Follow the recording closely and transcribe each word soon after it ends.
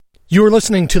You're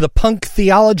listening to the Punk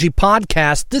Theology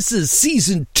Podcast. This is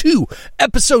Season 2,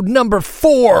 Episode number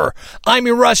 4. I'm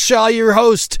your Russ Shaw, your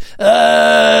host.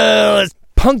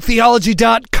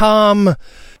 Punktheology.com.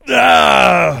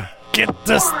 Get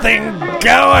this thing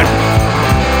going.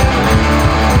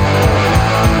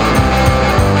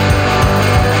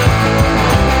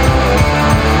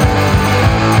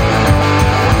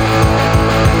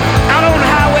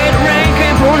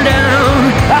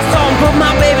 Put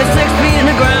my baby 6 feet in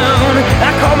the ground.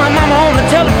 I called my mama on the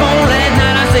telephone last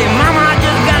night. I said, Mama, I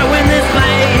just gotta win this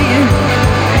fight.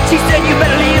 She said, you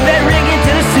better leave that rig in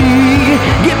Tennessee.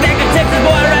 Get back to Texas,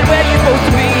 boy, right where you're supposed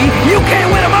to be. You can't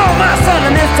win them all, my son,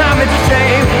 and this time it's a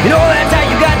shame. You know that's how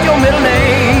you got your middle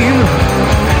name.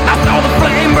 I saw the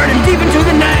flame burning deep into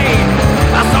the night.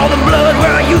 I saw the blood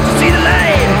where I used to see the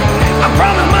light. I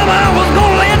promised Mama I was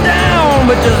gonna lay it down,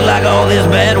 but just like all this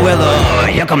bad weather,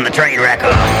 here come the train wrecker.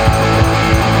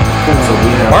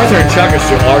 Arthur and Chuck are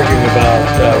still arguing about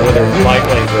whether bike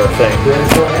lanes are a thing.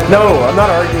 No, I'm not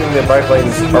arguing that bike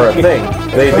lanes are a thing.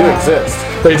 They do exist.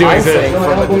 They do I'm exist. saying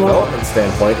from a development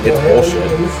standpoint, it's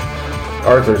bullshit.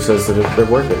 Arthur says that they're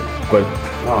worth it, but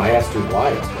No, I asked you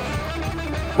why.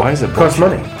 Why is it it costs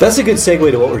money. That's a good segue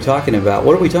to what we're talking about.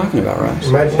 What are we talking about, Ross?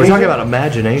 We're talking about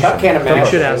imagination. I can't imagine. You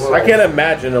should ask. I can't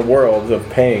imagine a world of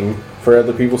paying for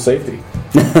other people's safety.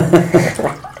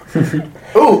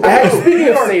 Speaking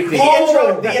of safety,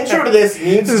 The intro to this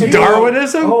needs to be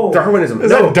Darwinism? Darwinism. Is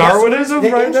that Darwinism The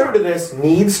right intro there? to this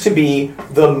needs to be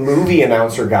the movie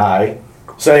announcer guy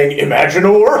saying, "Imagine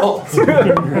a world."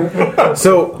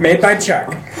 So Made by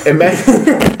Chuck.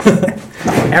 imagine.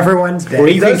 Everyone's dead. Or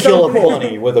you can does kill sound a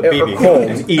bunny with a BB cold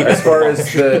and eat as it. far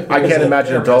as the I can't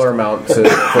imagine a dollar amount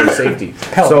for safety.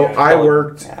 So I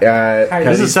worked at This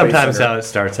Kennedy is sometimes Space how it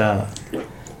starts out.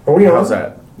 Center. How's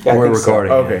that? Yeah, I We're think so.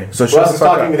 recording. Okay, so shut Russ the is fuck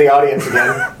talking up. to the audience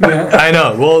again. I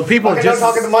know. Well, people Okay, just.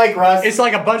 don't talk to the mic, Russ. It's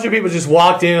like a bunch of people just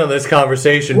walked in on this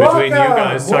conversation between you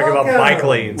guys talking about bike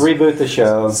lanes. Reboot the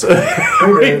show.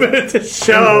 Reboot the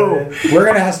show. We're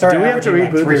going to start Do we have to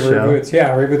averaging reboot like 3 the show? reboots. Yeah,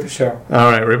 reboot the show.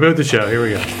 All right, reboot the show. Here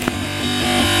we go.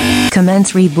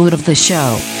 Commence reboot of the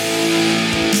show.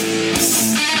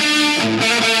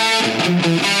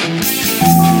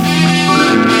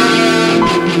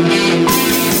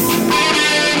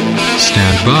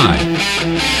 Stand by.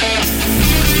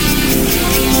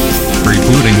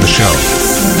 Rebooting the show.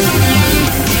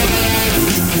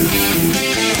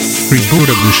 Reboot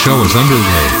of the show is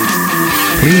underway.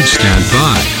 Please stand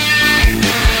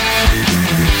by.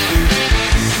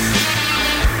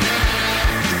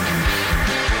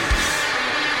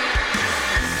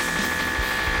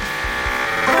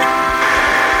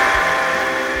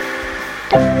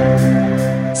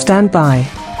 Stand by.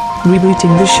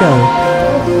 Rebooting the show.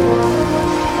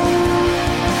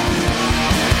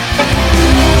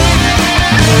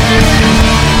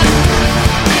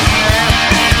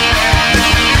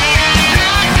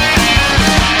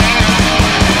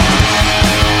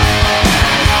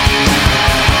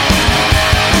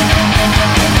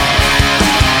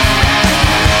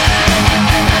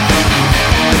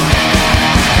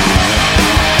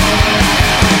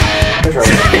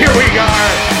 Here we are.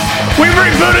 We've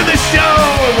rebooted the show,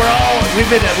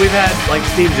 and we've had, like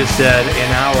Steve just said,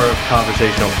 an hour of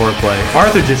conversational foreplay.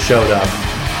 Arthur just showed up,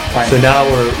 so now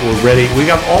we're ready. We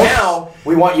got all. Now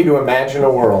we want you to imagine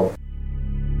a world.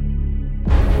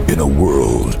 In a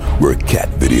world where cat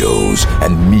videos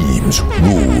and memes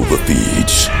rule the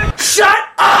feeds. Shut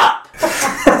up!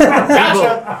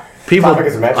 People, Topic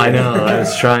is imagination. I know. I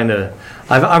was trying to.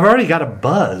 I've already got a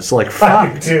buzz. Like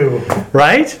fuck, too.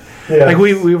 right? Yeah. Like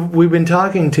we've been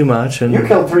talking too much, and You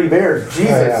killed 3 bears.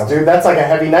 Jesus, dude, that's like a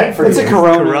heavy night for you. It's a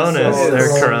Corona. Coronas. so They're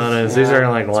it's- Coronas. These are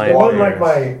like light It wasn't beers. like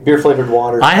my. Beer flavored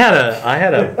water. I had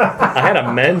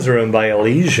a men's room by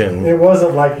Elysian. It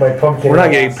wasn't like my pumpkin. We're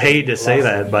not getting paid to say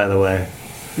that, by the way.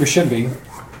 We should be.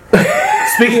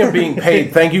 Speaking of being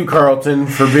paid, thank you, Carlton,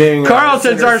 for being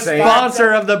Carlton's our Saint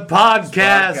sponsor of the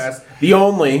podcast. The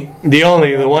only. The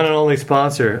one and only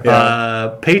sponsor.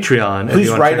 Yeah. Patreon. Please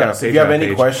you wanna write check out us if you have Patreon any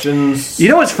page. questions. You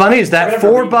know what's funny is I'm that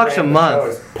gonna $4 a rebrand the show month.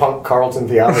 as Punk Carlton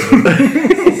Theology.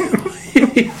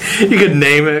 You could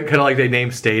name it kind of like they name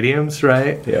stadiums,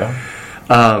 right? Yeah.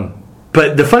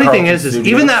 But the funny thing is Carlton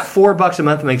even that Studios. $4 a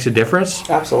month makes a difference.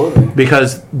 Absolutely.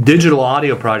 Because Digital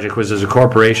Audio Project was as a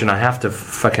corporation, I have to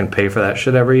fucking pay for that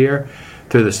shit every year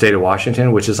through the state of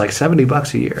Washington, which is like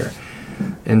 $70 a year.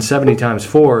 And 70 times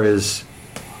 4 is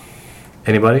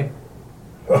anybody?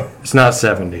 It's not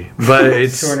 70, but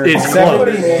it's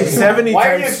close. 70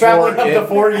 Why are you times traveling 4 up to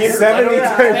 4 years? 70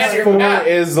 times 4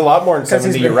 is a lot more than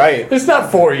 70. You're right. It's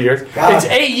not 4 years. God. It's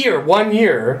a year, 1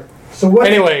 year. So what?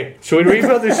 Anyway, should we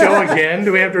reboot the show again?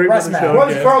 Do we have to reboot the show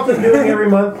What's again? Carlton doing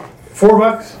every month?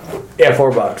 $4? Yeah,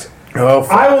 $4. Oh,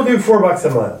 I will do $4 a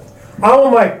month. I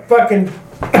want my fucking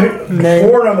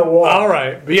board on the wall. All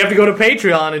right, but you have to go to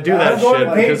Patreon and do that I'm going shit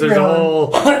to because there's a Patreon. whole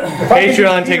If I can do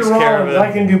Patreon Peter takes care of Rollins, it.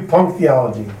 I can do punk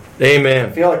theology. I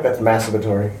Amen. feel like that's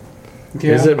masturbatory.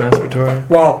 Yeah. Is it masturbatory?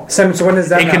 Well, so when does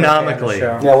that Economically.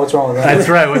 Yeah, what's wrong with that? That's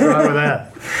right. What's wrong with that?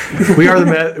 We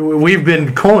are we've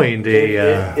been coined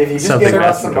a If you just something give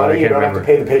us some masturbatory. money, I you can't don't have to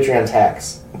remember. pay the Patreon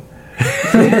tax.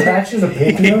 Taxes of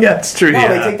Patreon? Yeah, that's true. No, Yeah,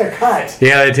 they take their cut.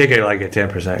 yeah, they take like a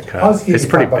 10% cut. I'll just give It's you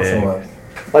pretty $5 a big.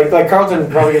 month. Like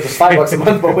Carlton probably gives us $5 a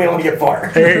month, but we only get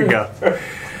 4. There you go.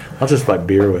 I'll just buy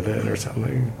beer with it or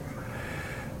something.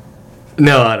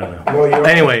 No, I don't know. No, you don't.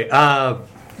 Anyway,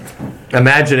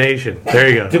 imagination. There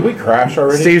you go. Did we crash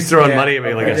already? Steve's throwing Yeah. money at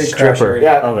me like I a did crash stripper. already.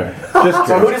 Yeah. Okay. Just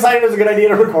So who decided it was a good idea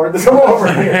to record this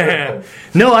over here?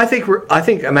 No, I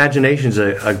think imagination's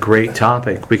a great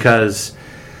topic because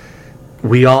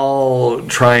we all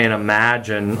try and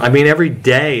imagine. I mean, every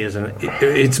day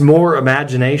it's more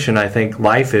imagination. I think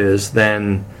life is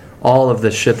than all of the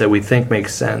shit that we think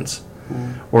makes sense,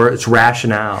 or it's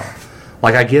rationale.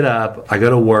 Like I get up, I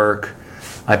go to work,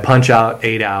 I punch out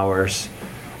 8 hours,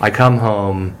 I come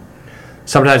home.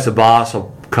 Sometimes the boss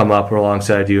will come up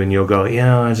alongside you and you'll go,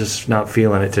 I'm just not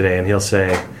feeling it today, and he'll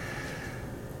say,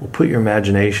 well, put your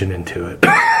imagination into it.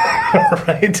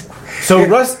 Right? So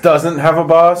Russ doesn't have a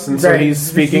boss, and so Right. he's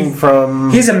speaking from.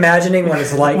 He's imagining what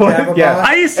it's like to have a Yeah. boss.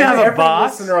 I used to have a every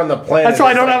boss. listener on the planet. That's why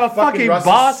I is don't like, have a fucking Russ is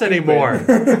boss stupid. anymore.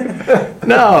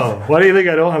 No. Why do you think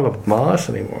I don't have a boss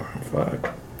anymore?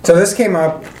 Fuck. So this came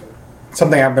up,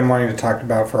 something I've been wanting to talk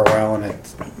about for a while, and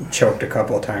it's choked a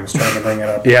couple of times trying to bring it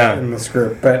up Yeah. in this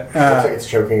group. But Looks like it's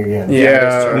choking again.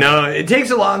 Yeah. No, it takes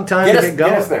a long time Get to us- get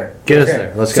going. get us there. Get us Okay.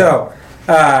 there. Let's go.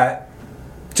 So,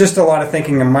 just a lot of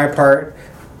thinking on my part,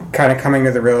 kind of coming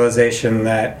to the realization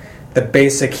that the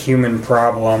basic human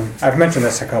problem, I've mentioned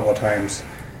this a couple of times,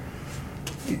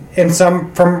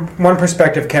 from one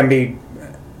perspective can be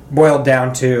boiled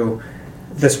down to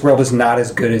this world is not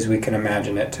as good as we can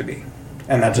imagine it to be.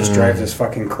 And that just drives us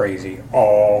fucking crazy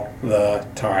all the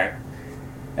time.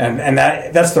 And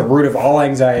that's the root of all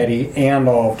anxiety and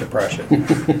all of depression.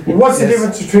 What's the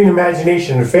difference between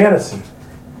imagination and fantasy?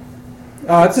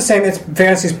 It's the same.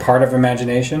 Fantasy's part of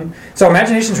imagination. So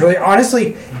imagination's really,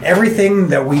 honestly, everything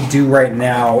that we do right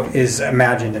now is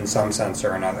imagined in some sense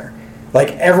or another.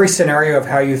 Like every scenario of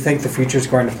how you think the future is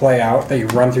going to play out that you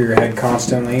run through your head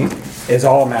constantly is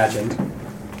all imagined.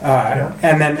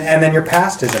 And then your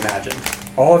past is imagined.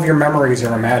 All of your memories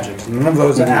are imagined. None of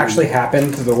those actually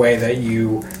happened the way that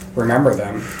you remember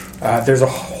them. There's a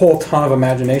whole ton of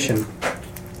imagination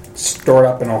stored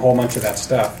up in a whole bunch of that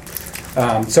stuff.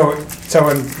 So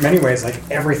in many ways, like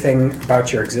everything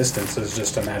about your existence is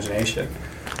just imagination.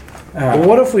 Well,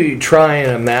 what if we try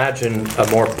and imagine a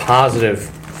more positive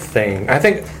thing? I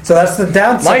think So that's the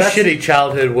downside. my shitty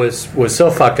childhood was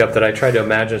so fucked up that I tried to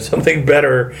imagine something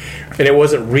better, and it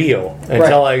wasn't real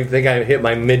until I think I hit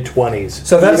my mid-20s.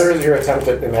 So that's Neither is your attempt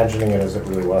at imagining it as it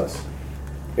really was.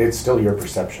 It's still your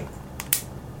perception.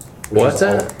 Which What's is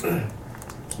all- that?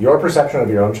 Your perception of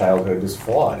your own childhood is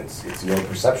flawed. It's your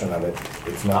perception of it.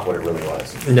 It's not what it really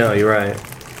was. No, you're right.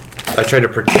 I tried to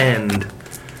pretend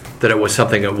that it was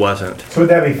something it wasn't. So would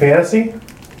that be fantasy?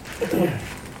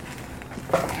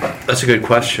 That's a good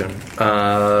question.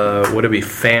 Would it be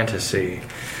fantasy?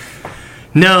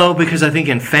 No, because I think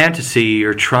in fantasy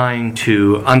you're trying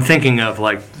to... I'm thinking of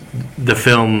like the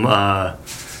film... have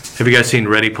you guys seen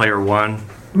Ready Player One?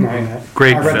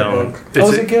 Great I read the film. book. Oh,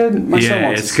 is it good? My son Yeah,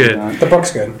 wants it's to see good. that. the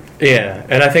book's good. Yeah,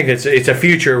 and I think it's a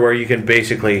future where you can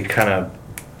basically kind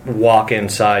of walk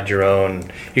inside your own.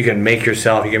 You can make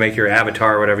yourself. You can make your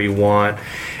avatar whatever you want.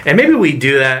 And maybe we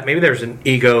do that. Maybe there's an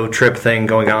ego trip thing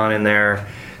going on in there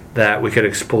that we could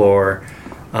explore.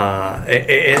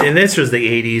 And this was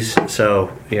the 80s,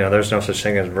 so there's no such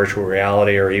thing as virtual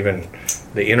reality or even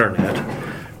the internet.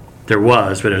 There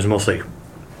was, but it was mostly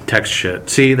text shit.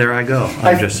 See, there I go.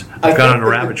 I've gone on a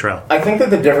rabbit trail. I think that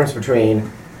the difference between...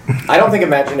 I don't think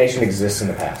imagination exists in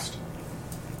the past.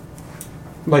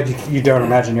 Like you don't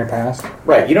imagine your past.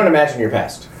 Right, you don't imagine your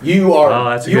past. You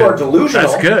are that's you good. are delusional.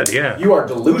 That's good, yeah. You are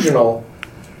delusional,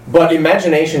 but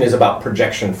imagination is about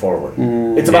projection forward.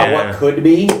 It's about what could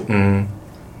be,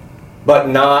 but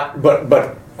not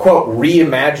but quote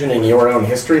reimagining your own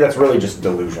history. That's really just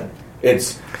delusion.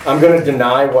 It's I'm going to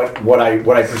deny what I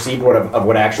perceived of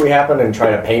what actually happened and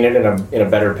try to paint it in a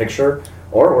better picture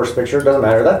or worst picture, it doesn't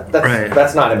matter. That's Right.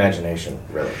 that's not imagination,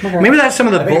 really. Maybe that's some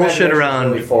of the I think bullshit imagination is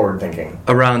around really forward thinking.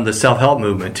 around the self-help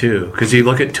movement too, because you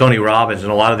look at Tony Robbins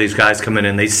and a lot of these guys come in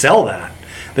and they sell that.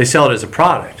 They sell it as a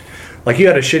product. Like you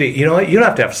had a shitty, you know what? You don't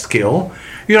have to have skill.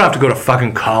 You don't have to go to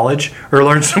fucking college or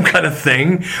learn some kind of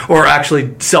thing or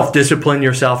actually self-discipline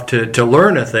yourself to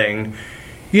learn a thing.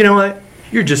 You know what?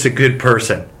 You're just a good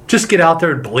person. Just get out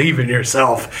there and believe in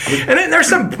yourself. And then there's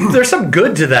some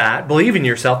good to that, believe in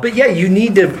yourself. But yeah, you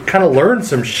need to kind of learn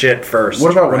some shit first.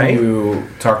 What about right? when you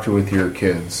talk with your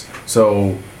kids?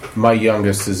 So my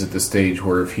youngest is at the stage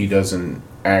where if he doesn't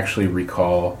actually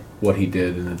recall what he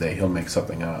did in the day, he'll make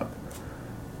something up.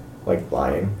 Like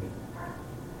lying.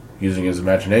 Using his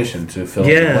imagination to fill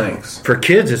in the blanks. For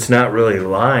kids, it's not really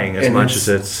lying as much as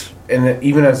it's... And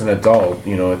even as an adult,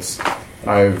 you know,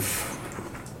 I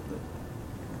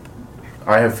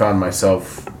have found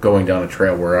myself going down a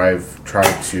trail where I've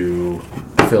tried to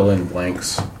fill in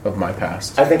blanks of my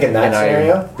past. I think in that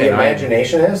scenario, the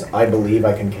imagination is, I believe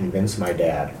I can convince my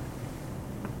dad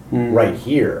right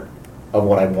here of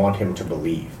what I want him to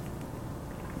believe.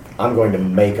 I'm going to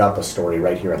make up a story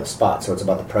right here on the spot. So it's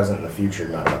about the present and the future,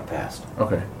 not about the past.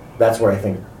 Okay. That's where I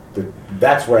think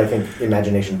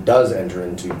imagination does enter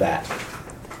into that.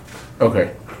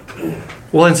 Okay.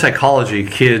 Well, in psychology,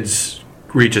 kids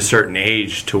reach a certain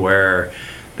age to where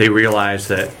they realize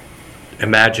that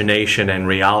imagination and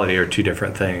reality are two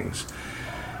different things.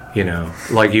 You know,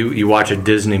 like you watch a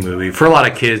Disney movie. For a lot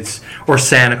of kids, or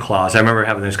Santa Claus. I remember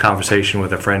having this conversation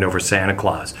with a friend over Santa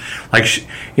Claus. Like,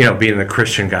 being the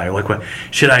Christian guy. Like, what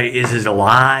is it a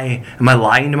lie? Am I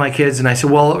lying to my kids? And I said,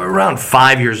 well, around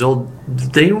 5 years old,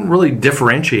 they don't really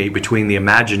differentiate between the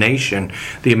imagination,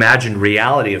 the imagined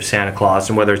reality of Santa Claus,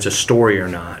 and whether it's a story or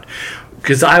not.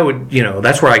 Because I would,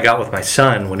 that's where I got with my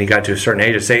son when he got to a certain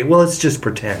age to say, well, it's just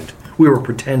pretend. We were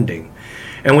pretending.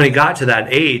 And when he got to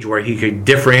that age where he could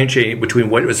differentiate between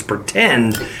what was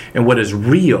pretend and what is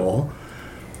real,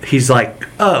 he's like,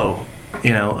 oh,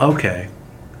 okay.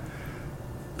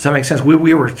 Does that make sense?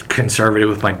 We were conservative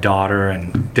with my daughter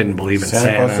and didn't believe in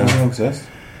Santa. Santa Claus doesn't exist?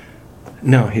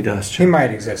 No, he does, Chuck. He might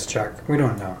exist, Chuck. We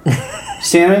don't know.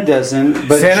 Santa doesn't,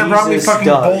 but Santa Jesus brought me fucking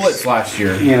does. bullets last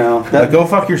year. Go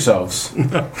fuck yourselves.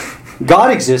 God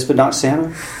exists, but not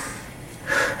Santa.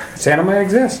 Santa might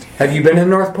exist. Have you been in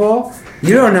North Pole?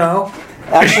 You don't know.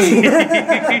 Actually,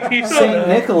 St.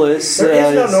 Nicholas. There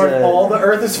is no North Pole. The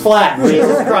Earth is flat.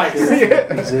 Jesus Christ.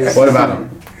 What about him?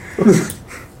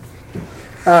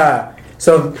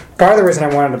 So part of the reason I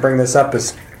wanted to bring this up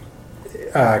is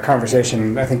a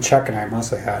conversation I think Chuck and I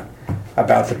mostly had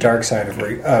about the dark side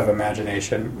of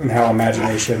imagination and how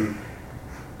imagination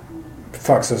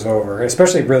fucks us over,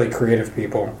 especially really creative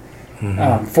people.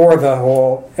 For the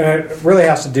whole, and it really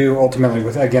has to do ultimately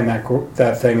with, again,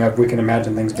 that thing of we can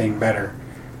imagine things being better,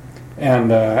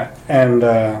 and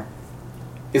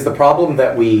is the problem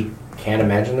that we can't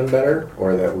imagine them better,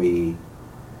 or that we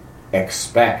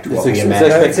expect what we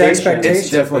imagine? It's expectation.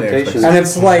 It's definitely expectation. And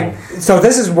it's like, so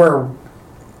this is where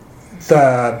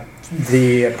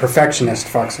the perfectionist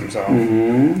fucks himself.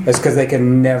 It's because they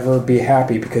can never be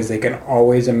happy because they can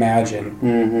always imagine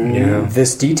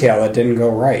this detail that didn't go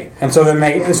right, and so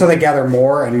they gather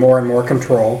more and more and more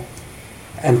control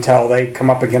until they come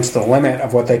up against the limit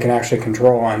of what they can actually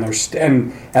control, and then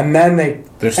it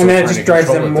just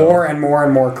drives them more and more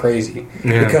and more crazy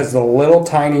because the little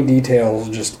tiny details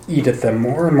just eat at them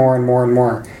more and more and more and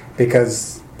more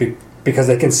because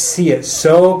they can see it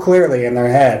so clearly in their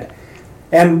head.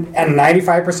 And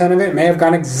 95% of it may have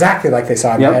gone exactly like they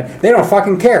saw it in their head. They don't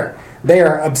fucking care. They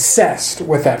are obsessed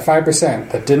with that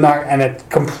 5% that did not, and it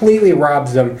completely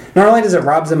robs them. Not only does it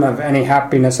rob them of any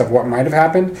happiness of what might have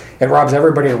happened, it robs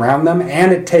everybody around them,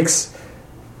 and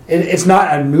it's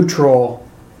not a neutral.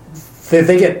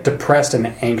 They get depressed and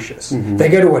anxious. They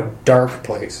go to a dark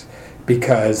place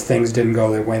because things didn't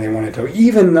go the way they wanted to,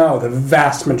 even though the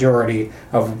vast majority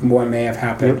of what may have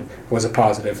happened was a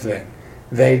positive thing.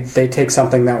 They take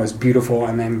something that was beautiful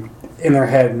and then in their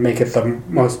head make it the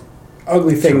most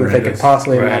ugly thing that they could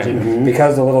possibly imagine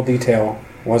because the little detail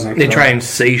wasn't correct. They try and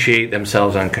satiate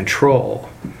themselves on control,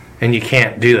 and you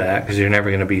can't do that because you're never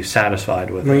going to be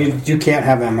satisfied with it. You can't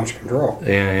have that much control.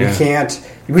 Yeah. You can't.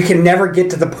 We can never get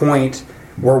to the point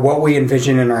where what we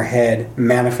envision in our head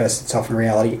manifests itself in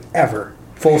reality ever.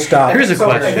 Full stop. Here's a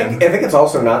question. I think it's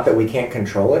also not that we can't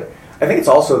control it. I think it's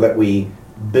also that we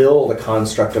build a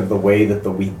construct of the way that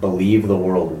we believe the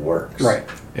world works. Right.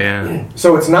 Yeah.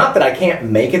 So it's not that I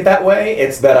can't make it that way.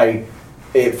 It's that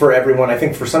for everyone, I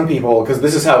think for some people, because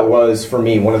this is how it was for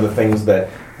me, one of the things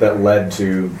that led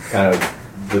to kind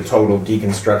of the total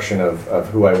deconstruction of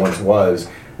who I once was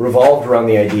revolved around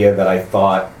the idea that I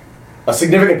thought, a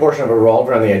significant portion of it revolved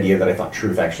around the idea that I thought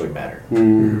truth actually mattered.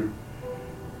 Mm-hmm.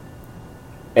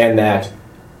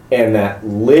 And that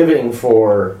living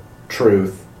for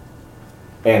truth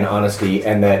and honesty,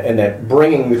 and that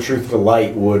bringing the truth to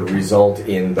light would result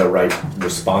in the right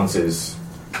responses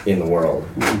in the world.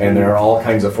 Mm-hmm. And there are all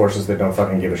kinds of forces that don't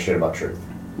fucking give a shit about truth.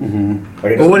 Mm-hmm.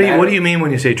 Like, well, what do you mean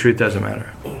when you say truth doesn't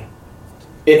matter?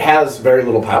 It has very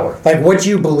little power. Like, what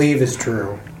you believe is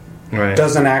true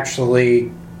doesn't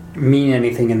actually mean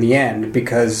anything in the end,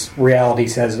 because reality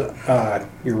says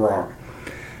you're wrong.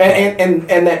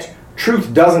 And that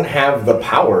truth doesn't have the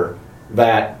power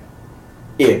that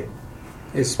it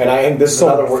is. And this is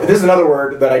another word. This is another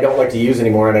word that I don't like to use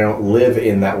anymore, and I don't live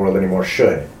in that world anymore.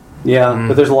 Should. Yeah,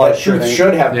 but there's a lot that of truth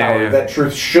should have power. That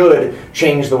truth should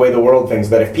change the way the world thinks.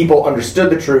 That if people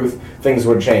understood the truth, things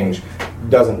would change.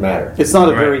 Doesn't matter. It's not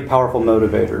a very powerful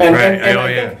motivator. And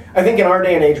I think in our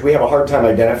day and age, we have a hard time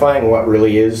identifying what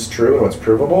really is true and what's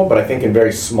provable. But I think in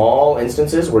very small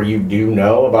instances where you do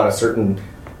know about a certain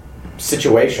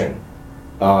situation,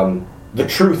 the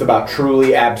truth about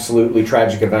truly, absolutely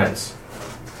tragic events.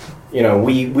 You know,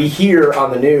 we hear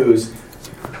on the news,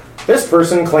 this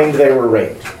person claimed they were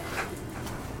raped.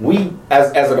 We,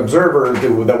 as an observer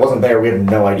that wasn't there, we have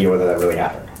no idea whether that really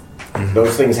happened. Mm-hmm.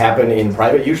 Those things happen in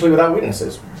private, usually without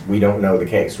witnesses. We don't know the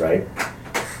case, right?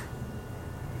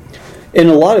 In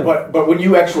a lot of... But when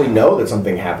you actually know that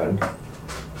something happened,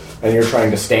 and you're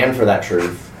trying to stand for that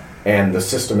truth, and the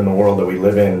system in the world that we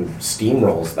live in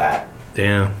steamrolls that,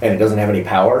 damn, and it doesn't have any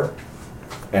power,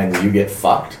 and you get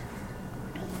fucked.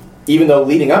 Even though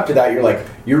leading up to that, you're like,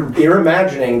 you're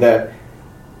imagining that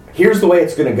here's the way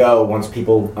it's going to go once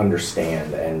people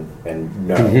understand and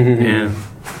know. Yeah.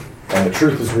 And the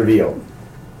truth is revealed.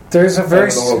 There's a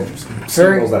very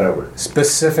that over.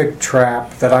 Specific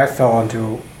trap that I fell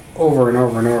into over and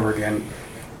over and over again.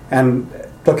 And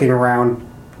looking around,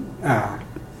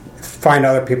 find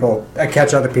other people, I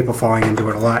catch other people falling into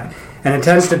it a lot. And it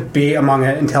tends to be among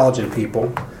intelligent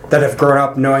people that have grown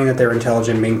up knowing that they're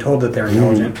intelligent, being told that they're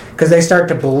intelligent. Because they start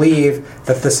to believe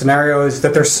that the scenarios,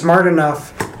 that they're smart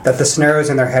enough that the scenarios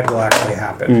in their head will actually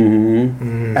happen. Mm-hmm.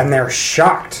 Mm-hmm. And they're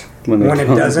shocked when it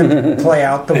doesn't play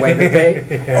out the way that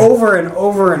they... Over and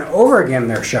over and over again,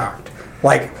 they're shocked.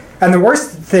 Like, and the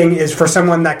worst thing is for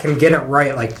someone that can get it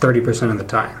right like 30% of the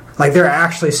time. Like, they're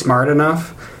actually smart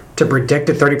enough to predict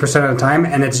it 30% of the time,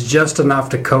 and it's just enough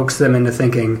to coax them into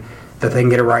thinking that they can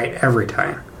get it right every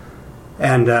time.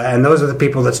 And those are the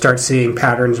people that start seeing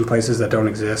patterns in places that don't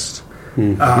exist,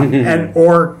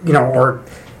 or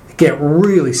get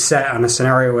really set on a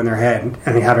scenario in their head,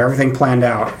 and they have everything planned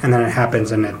out, and then it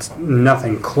happens, and it's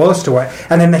nothing close to it,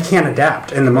 and then they can't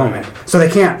adapt in the moment, so they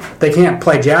can't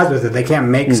play jazz with it. They can't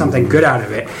make something good out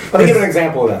of it. Let me give an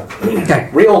example of that. Okay.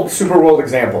 Real super world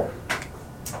example.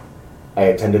 I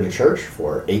attended a church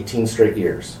for 18 straight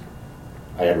years.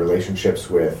 I had relationships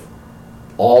with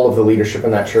all of the leadership in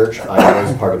that church. I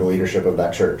was part of the leadership of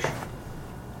that church.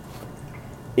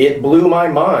 It blew my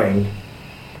mind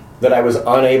that I was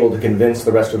unable to convince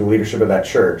the rest of the leadership of that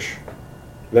church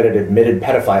that an admitted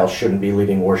pedophile shouldn't be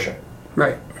leading worship.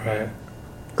 Right.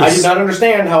 I did not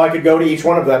understand how I could go to each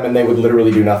one of them and they would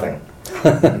literally do nothing.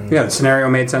 Yeah, the scenario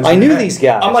made sense. I knew these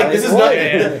guys. I'm like, this is not...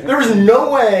 There was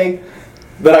no way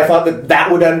that I thought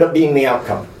that would end up being the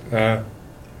outcome.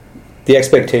 The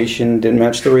expectation didn't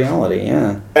match the reality,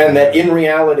 yeah. And that in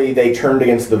reality, they turned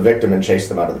against the victim and chased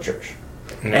them out of the church.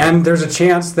 And there's a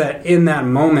chance that in that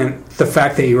moment, the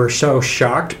fact that you were so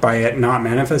shocked by it not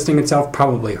manifesting itself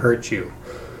probably hurt you.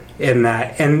 In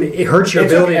that, and it hurts your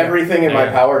ability. It took everything in my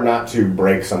power not to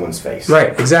break someone's face.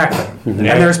 Right, exactly. And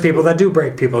there's people that do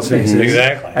break people's faces.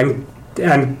 Exactly.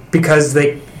 And because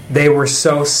they were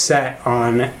so set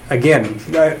on, again,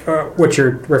 what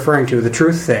you're referring to, the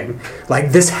truth thing.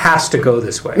 Like, this has to go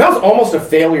this way. That was almost a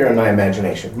failure in my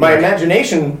imagination. My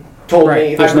imagination told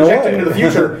me, I projected into the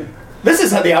future, this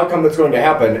is the outcome that's going to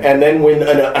happen. And then when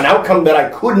an outcome that I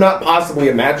could not possibly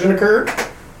imagine occurred,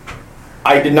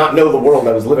 I did not know the world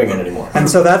I was living in anymore. And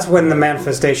so that's when the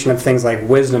manifestation of things like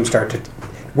wisdom start to...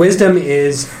 Wisdom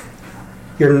is...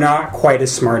 You're not quite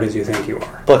as smart as you think you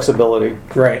are. Flexibility.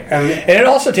 Right. And it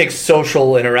also takes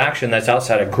social interaction that's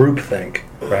outside of groupthink,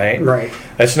 right? Right.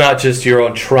 It's not just your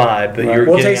own tribe, but you're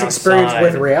getting it takes outside. experience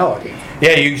with reality.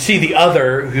 Yeah, you see the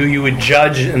other who you would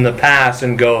judge in the past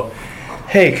and go,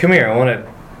 hey, come here, I want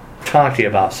to talk to you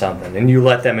about something. And you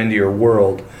let them into your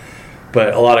world.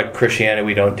 But a lot of Christianity,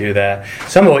 we don't do that.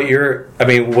 Some of what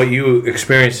you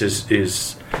experience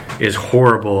is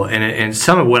horrible. And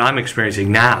some of what I'm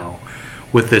experiencing now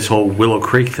with this whole Willow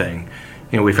Creek thing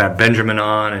we've had Benjamin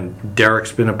on, and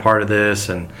Derek's been a part of this,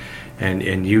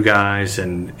 and you guys,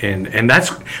 and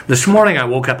that's this morning I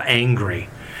woke up angry,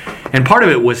 and part of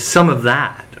it was some of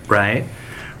that, right?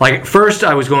 Like, first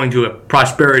I was going to a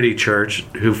prosperity church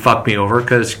who fucked me over,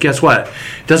 because guess what?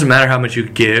 It doesn't matter how much you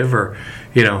give, or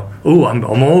I'm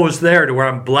almost there to where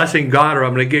I'm blessing God, or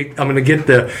I'm gonna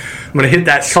hit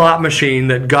that slot machine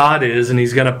that God is, and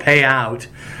He's gonna pay out.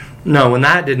 No, when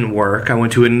that didn't work, I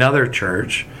went to another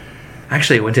church.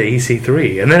 Actually, I went to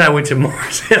AC3, and then I went to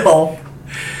Mars Hill,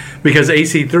 because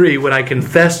AC3, when I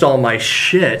confessed all my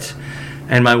shit,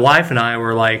 and my wife and I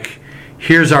were like,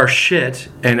 here's our shit,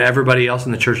 and everybody else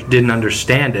in the church didn't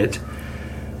understand it,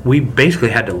 we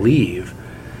basically had to leave.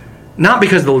 Not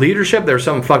because of the leadership, there was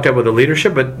something fucked up with the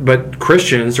leadership, but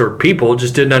Christians or people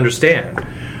just didn't understand.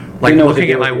 Like,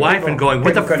 looking at my wife and going,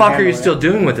 what the fuck are you still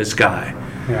doing with this guy?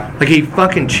 Yeah. Like, he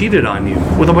fucking cheated on you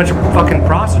with a bunch of fucking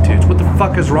prostitutes. What the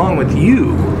fuck is wrong with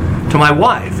you? To my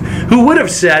wife, who would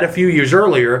have said a few years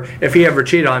earlier, if he ever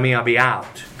cheated on me, I'll be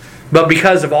out. But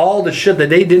because of all the shit that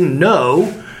they didn't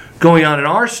know going on in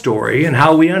our story and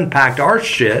how we unpacked our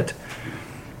shit,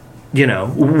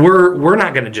 we're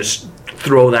not going to just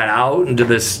throw that out into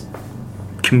this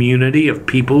community of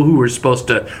people who were supposed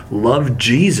to love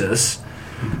Jesus.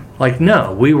 Like,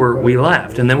 no, we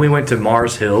left, and then we went to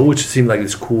Mars Hill, which seemed like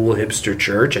this cool hipster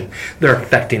church, and they're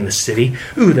affecting the city.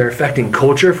 Ooh, they're affecting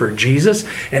culture for Jesus,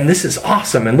 and this is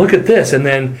awesome, and look at this. And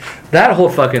then that whole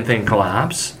fucking thing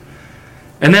collapsed.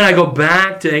 And then I go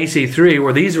back to AC3,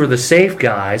 where these were the safe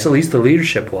guys, at least the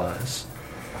leadership was.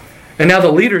 And now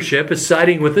the leadership is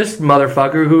siding with this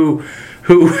motherfucker who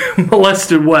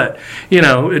molested what?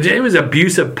 It was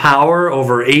abuse of power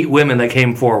over 8 women that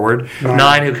came forward,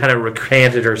 9 who kind of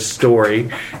recanted her story.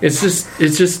 It's just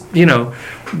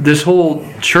this whole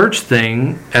church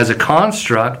thing as a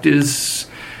construct is...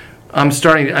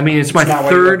 it's my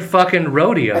third fucking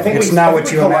rodeo. I think it's not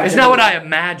what you imagined. It's not what I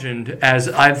imagined, as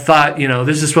I thought,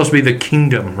 this is supposed to be the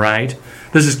kingdom, right?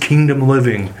 This is kingdom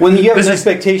living. When you have an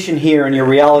expectation here and your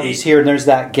reality is here, and there's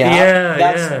that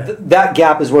gap. That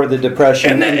gap is where the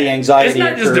depression and the anxiety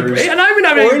occurs. And I'm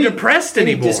not even depressed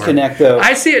anymore. Disconnect, though.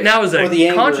 I see it now as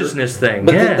a consciousness thing.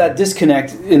 But that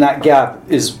disconnect in that gap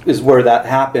is where that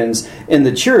happens. And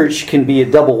the church can be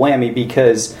a double whammy,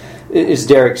 because, as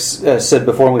Derek said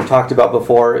before, and we've talked about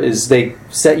before, is they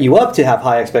set you up to have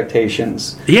high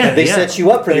expectations. They set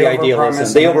you up for the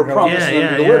idealism. They overpromise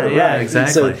and underdeliver. Yeah,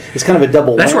 exactly. And so it's kind of a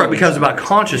double whammy. That's where it becomes about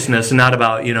consciousness, and not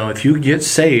about, if you get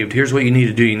saved, here's what you need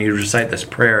to do. You need to recite this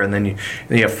prayer, and then you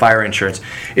have fire insurance.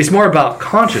 It's more about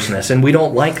consciousness, and we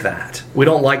don't like that. We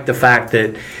don't like the fact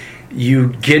that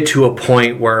you get to a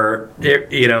point where,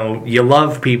 you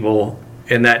love people,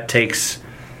 and that takes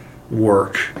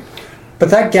work. But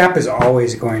that gap is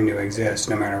always going to exist,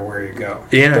 no matter where you go.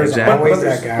 Yeah, there's exactly. always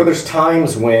that gap. But there's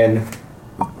times when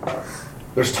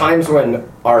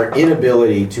our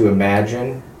inability to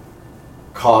imagine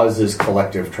causes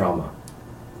collective trauma.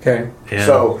 Okay. Yeah.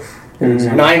 So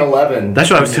 9/11. That's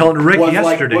what I was telling Rick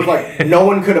yesterday. Was like no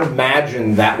one could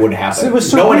imagine that would happen. So it was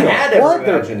so no one real. had ever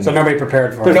imagined. So nobody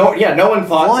prepared for it. No one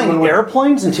thought flying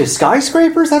airplanes into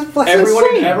skyscrapers. That's everyone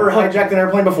insane. who ever hijacked an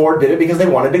airplane before did it because they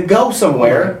wanted to go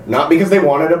somewhere, not because they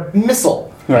wanted a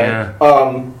missile. Right.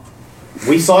 Yeah.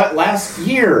 We saw it last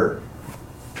year.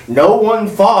 No one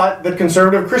thought that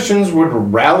conservative Christians would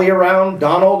rally around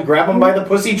Donald, grab him by the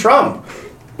pussy Trump,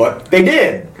 but they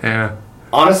did. Yeah.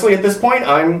 Honestly, at this point,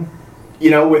 I'm,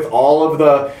 with all of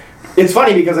the... It's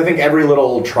funny because I think every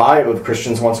little tribe of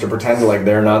Christians wants to pretend like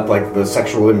they're not like the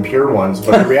sexual impure ones,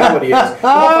 but the reality is, the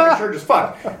whole fucking church is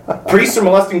fucked. Priests are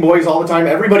molesting boys all the time.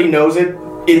 Everybody knows it.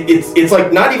 It's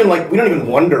like not even like we don't even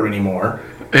wonder anymore.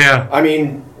 Yeah. I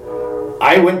mean,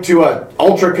 I went to a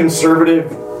ultra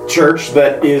conservative church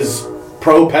that is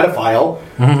pro pedophile.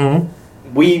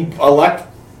 Mm-hmm. We elect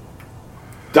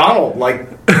Donald. Like,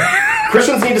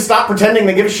 Christians need to stop pretending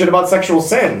they give a shit about sexual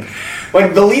sin.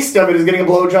 Like, the least of it is getting a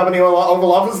blowjob in the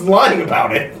Oval Office and lying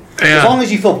about it. Yeah. As long as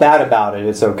you feel bad about it,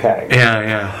 it's okay.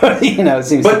 Yeah. It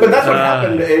seems. But that's what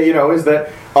happened. Is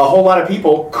that a whole lot of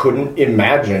people couldn't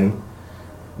imagine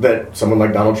that someone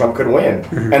like Donald Trump could win,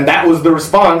 and that was the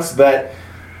response that,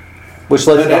 which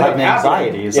led to the heightened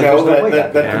anxiety.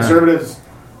 That conservatives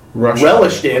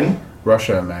relished in.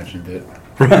 Russia imagined it.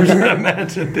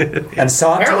 And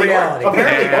saw it to reality.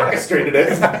 Apparently orchestrated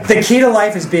it. The key to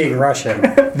life is being Russian.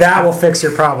 That will fix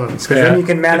your problems, because then you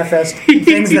can manifest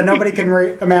things that nobody can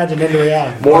imagine into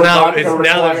reality. Now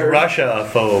there's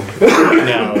Russia-phobe.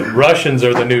 Now Russians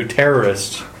are the new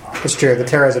terrorists. It's true. The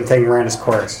terrorism thing ran its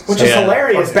course. Which is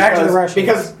hilarious. Or back to the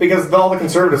Russians. Because all the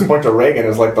conservatives point to Reagan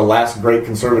as like the last great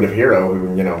conservative hero.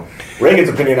 Who, Reagan's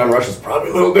opinion on Russia is probably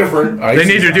a little different. They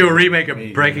need to do a remake of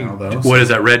Breaking. What is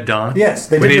that? Red Dawn. Yes,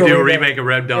 we need to do a remake of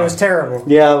Red Dawn. It was terrible.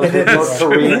 Yeah, it was with North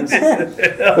Koreans.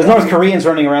 It was North Koreans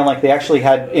running around like they actually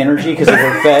had energy because they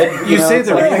were fed. You say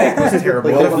the remake was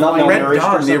terrible. Red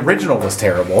Dawn, the original was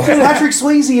terrible. Patrick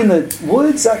Swayze in the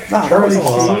woods.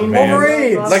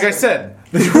 Wolverine. Like I said,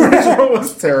 the original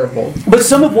was terrible. But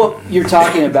some of what you're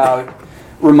talking about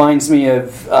reminds me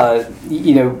of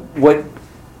what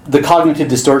the cognitive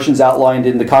distortions outlined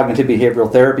in the cognitive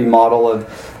behavioral therapy model of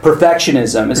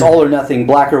perfectionism. It's all or nothing,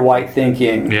 black or white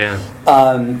thinking.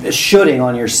 Shoulding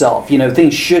on yourself.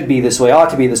 Things should be this way,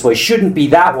 ought to be this way, shouldn't be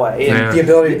that way. And the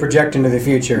ability to project into the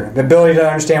future. The ability to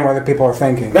understand what other people are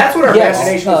thinking. That's what our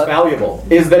imagination is valuable.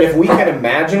 Is that if we can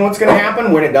imagine what's going to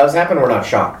happen, when it does happen, we're not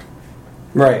shocked.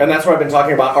 Right. And that's what I've been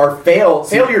talking about. Our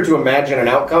failure to imagine an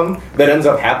outcome that ends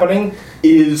up happening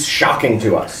is shocking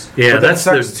to us. Yeah, but that's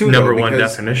the too, number though, one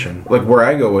because, definition. Like, where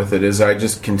I go with it is I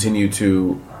just continue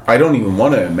to... I don't even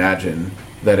want to imagine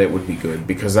that it would be good,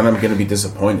 because then I'm going to be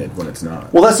disappointed when it's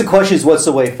not. Well, that's the question, is what's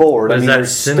the way forward? But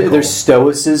there's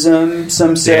Stoicism,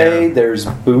 some say. Yeah. There's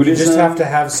Buddhism. You just have to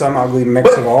have some ugly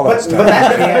mix of all that stuff. But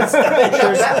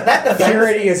that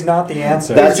purity is not the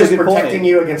answer. That's just protecting point.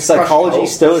 You against psychology,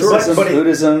 Stoicism,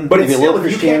 Buddhism. But it's still,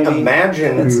 if you can't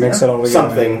imagine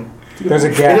something, there's a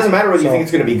gap. It doesn't matter whether you think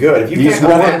it's going to be good. If you can't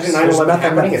imagine 9/11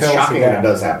 happening, it's shocking when it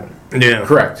does happen. Yeah,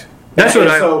 correct. That's what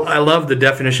I love the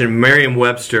definition.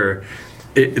 Merriam-Webster,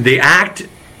 the act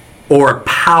or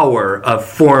power of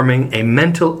forming a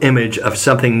mental image of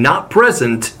something not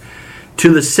present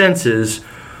to the senses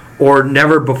or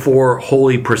never before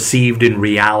wholly perceived in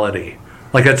reality.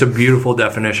 Like, that's a beautiful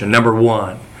definition, number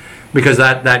one, because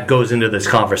that goes into this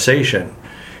conversation.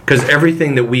 Because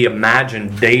everything that we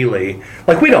imagine daily,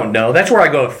 like, we don't know. That's where I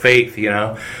go with faith,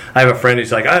 I have a friend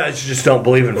who's like, I just don't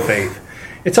believe in faith.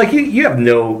 It's like, you have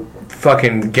no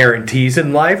fucking guarantees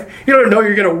in life. You don't know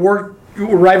you're going to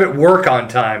arrive at work on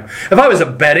time. If I was a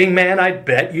betting man, I'd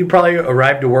bet you'd probably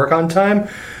arrive to work on time.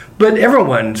 But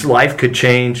everyone's life could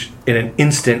change in an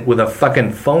instant with a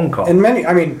fucking phone call.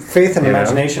 And faith and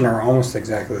imagination are almost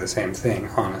exactly the same thing,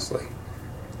 honestly.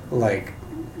 Like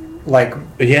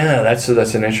yeah, that's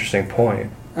an interesting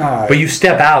point. But you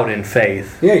step out in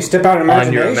faith. Yeah, you step out in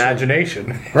imagination. On your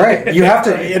imagination. Right. You have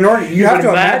to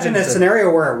imagine a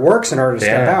scenario where it works in order to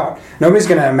step out. Nobody's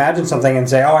going to imagine something and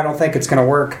say, "Oh, I don't think it's going to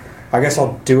work. I guess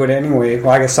I'll do it anyway."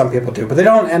 Well, I guess some people do, but they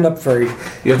don't end up very.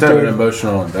 You have to have an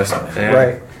emotional investment. Yeah.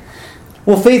 Right.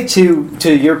 Well, faith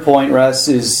to your point, Russ,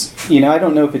 is I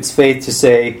don't know if it's faith to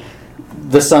say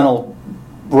the sun will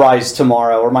rise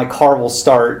tomorrow or my car will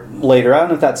start later. I don't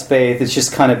know if that's faith. It's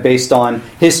just kind of based on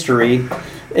history.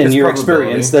 In your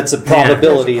experience, that's a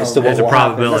probability as to what will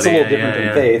happen. That's a little different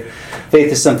than faith.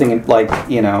 Faith is something like,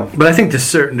 But I think the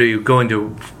certainty, going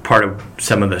to part of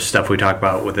some of the stuff we talk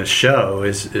about with this show,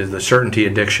 is the certainty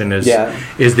addiction is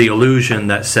the illusion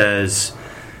that says,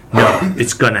 no,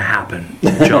 it's going to happen,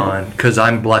 John, because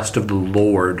I'm blessed of the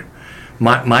Lord.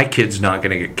 My kid's not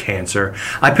going to get cancer.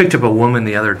 I picked up a woman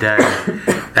the other day,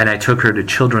 and I took her to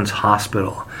Children's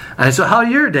Hospital. And I said, how's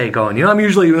your day going? I'm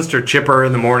usually Mr. Chipper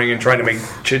in the morning and trying to make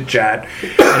chit-chat.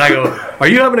 And I go, are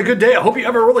you having a good day? I hope you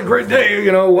have a really great day.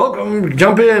 Welcome,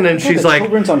 jump in. And she's like...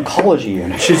 Children's Oncology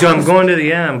Unit. She's going,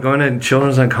 I'm going to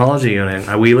Children's Oncology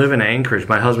Unit. We live in Anchorage.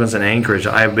 My husband's in Anchorage.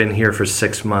 I've been here for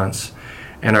 6 months.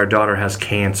 And our daughter has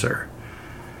cancer.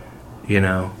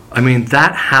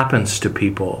 That happens to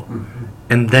people. Mm-hmm.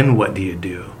 And then what do you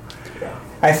do?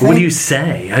 What do you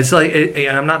say? It's like,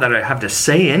 I'm not that I have to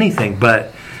say anything,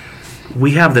 but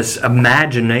we have this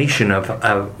imagination of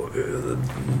I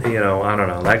don't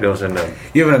know. That goes into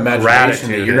you have an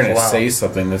imagination that you're going to say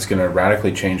something that's going to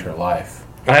radically change her life.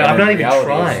 I'm not even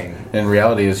trying. And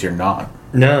reality is you're not.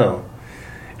 No.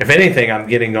 If anything, I'm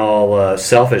getting all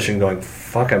selfish and going,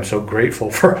 fuck, I'm so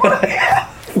grateful for what I have.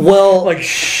 Well, like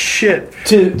shit.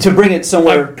 To bring it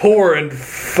somewhere, I'm poor and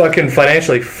fucking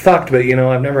financially fucked, but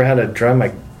I've never had to drive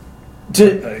my.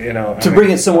 To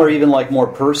bring it somewhere even like more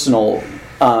personal,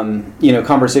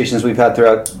 conversations we've had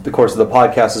throughout the course of the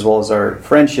podcast as well as our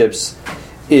friendships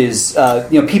is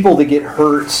people that get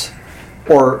hurt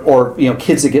or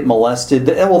kids that get molested.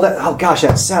 Oh gosh,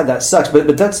 that's sad. That sucks.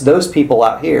 But that's those people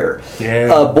out here.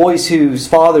 Yeah. Boys whose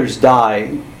fathers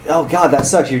die. Oh God, that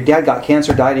sucks. Your dad got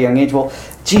cancer, died at a young age. Well,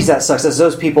 geez, that sucks. That's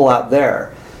those people out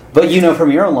there. But from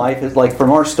your own life, it's like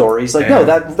from our stories, like no,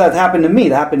 that happened to me,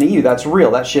 that happened to you. That's real.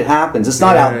 That shit happens. It's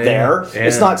not out there. Yeah.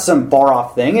 It's not some far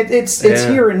off thing. It's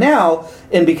here and now.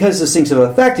 And because those things have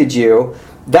affected you,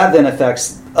 that then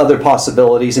affects other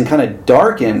possibilities and kind of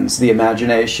darkens the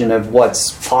imagination of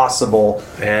what's possible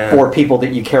for people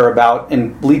that you care about,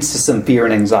 and leads to some fear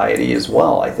and anxiety as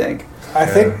well, I think. I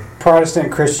think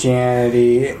Protestant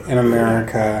Christianity in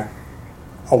America,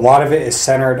 a lot of it is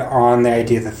centered on the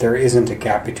idea that there isn't a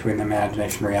gap between the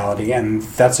imagination and reality, and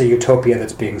that's a utopia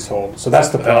that's being sold. So that's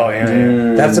the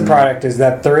product. That's the product, is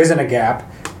that there isn't a gap,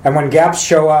 and when gaps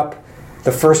show up,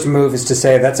 the first move is to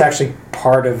say that's actually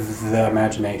part of the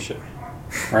imagination.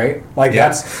 Right? Like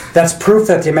that's proof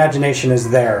that the imagination is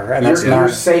there, and that's you're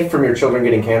safe from your children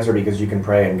getting cancer because you can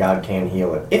pray and God can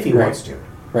heal it if He wants to.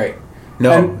 Right.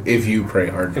 No, And if you pray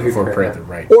hard before pray the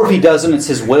right. Or if he doesn't, it's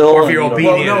his will. Or if you're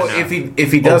obedient. Well, no,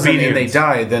 if he doesn't and they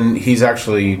die, then he's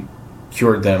actually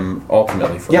cured them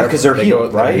ultimately forever. Yeah, because they're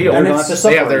healed, right? Healed. And it's,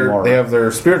 they have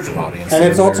their spiritual body. And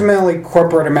it's ultimately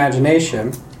corporate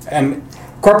imagination. And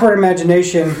corporate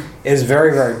imagination is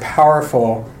very, very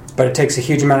powerful, but it takes a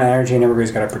huge amount of energy, and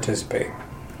everybody's got to participate.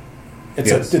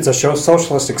 It's a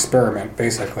socialist experiment,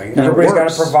 basically. And everybody's got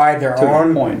to provide their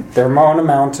own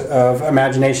amount of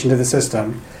imagination to the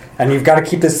system, and you've got to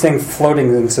keep this thing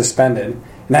floating and suspended.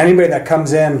 And anybody that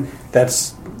comes in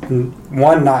that's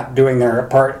one, not doing their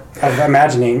part of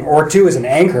imagining, or two, is an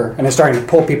anchor and is starting to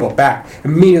pull people back,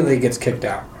 immediately gets kicked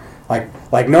out. Like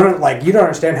you don't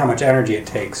understand how much energy it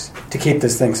takes to keep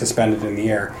this thing suspended in the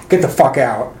air. Get the fuck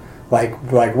out.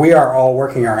 Like we are all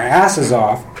working our asses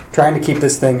off trying to keep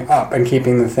this thing up and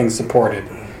keeping the thing supported.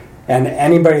 And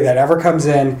anybody that ever comes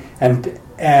in and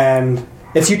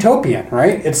it's utopian,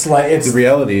 right? It's the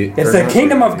reality. It's the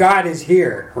kingdom of God is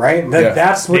here, right?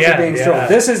 That's what you're being told.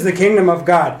 This is the kingdom of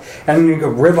God, and you go,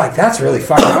 we're like, that's really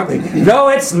fucking ugly. No,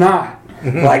 it's not.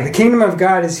 Like, the kingdom of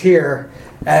God is here,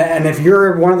 and if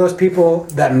you're one of those people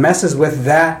that messes with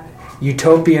that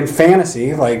utopian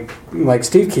fantasy, like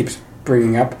Steve keeps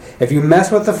bringing up, if you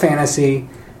mess with the fantasy,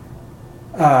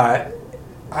 I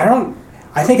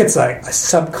think it's like a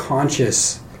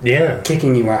subconscious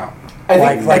kicking you out.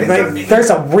 There's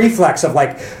a reflex of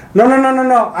like,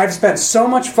 no, I've spent so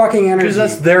much fucking energy because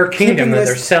that's their kingdom that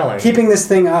they're selling, keeping this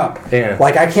thing up.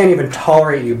 Like, I can't even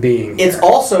tolerate you being here. It's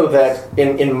also that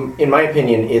in my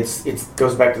opinion, it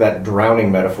goes back to that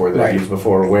drowning metaphor that I used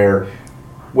before,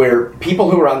 where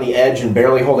people who are on the edge and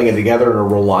barely holding it together and are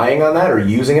relying on that, or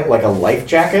using it like a life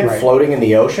jacket floating in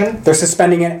the ocean. They're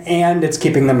suspending it, and it's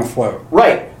keeping them afloat.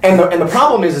 Right. And the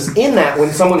problem is in that,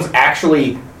 when someone's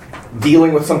actually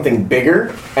dealing with something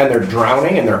bigger and they're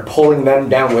drowning and they're pulling them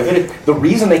down with it, the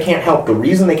reason they can't help, the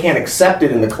reason they can't accept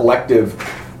it in the collective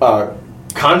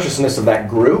consciousness of that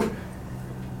group,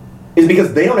 is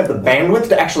because they don't have the bandwidth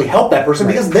to actually help that person,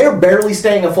 because they're barely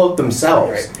staying afloat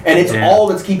themselves. And it's all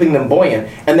that's keeping them buoyant.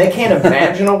 And they can't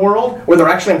imagine a world where they're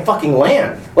actually on fucking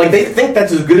land. Like, they think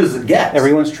that's as good as it gets.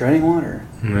 Everyone's treading water.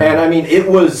 And I mean,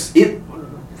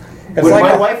 when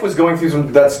my wife was going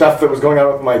through that stuff that was going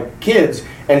on with my kids,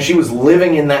 and she was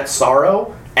living in that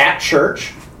sorrow at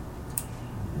church,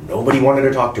 nobody wanted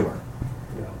to talk to her.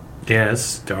 Yeah,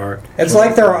 it's dark. It's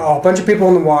like there are a bunch of people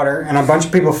in the water, and a bunch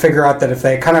of people figure out that if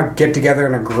they kind of get together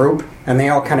in a group and they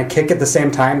all kind of kick at the same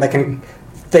time, they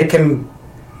can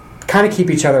kind of keep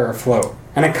each other afloat,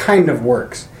 and it kind of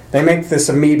works. They make this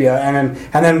amoeba, and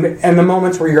then in the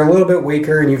moments where you're a little bit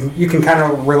weaker and you can kind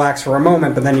of relax for a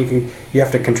moment, but then you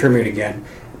have to contribute again.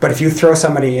 But if you throw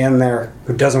somebody in there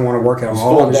who doesn't want to work at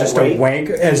all, and is just a wank,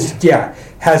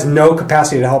 has no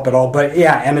capacity to help at all, but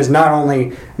and is not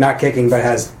only not kicking, but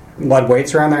has lead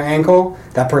weights around their ankle,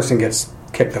 that person gets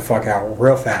kicked the fuck out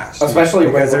real fast. Especially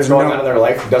because what's going on in their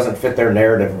life doesn't fit their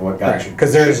narrative of what got you.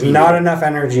 Because there's not enough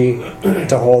energy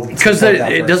to hold. Because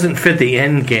it doesn't fit the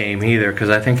end game either. Because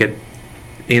I think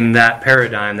in that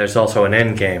paradigm, there's also an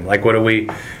end game. Like, are we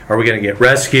going to get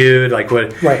rescued? Like,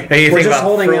 what? Right. We're just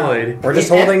holding on. We're just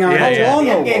holding on. The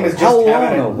end game is just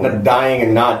having a dying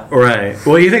and not. Right.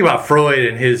 Well, you think about Freud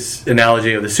and his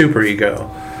analogy of the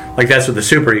superego. Like, that's what the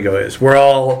superego is. We're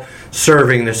all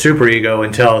serving the superego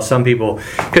until some people...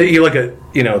 Because you look at,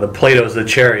 the Plato's The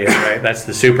Chariot, right? That's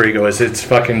the superego. It's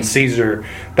fucking Caesar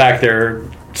back there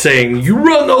saying, you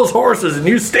run those horses and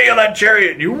you stay on that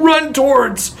chariot and you run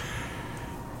towards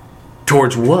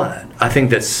what? I think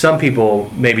that some people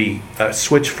maybe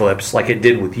switch flips like it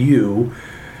did with you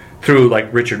through,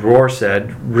 like Richard Rohr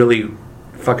said, really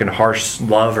fucking harsh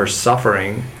love or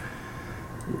suffering.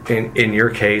 In your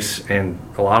case, and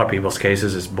a lot of people's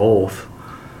cases, it's both.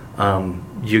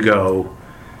 You go,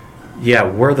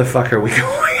 where the fuck are we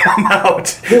going? I'm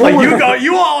out. Like,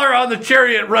 you all are on the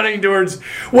chariot running towards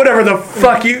whatever the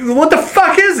fuck what the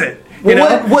fuck is it?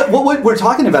 What we're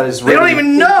talking about is really, they don't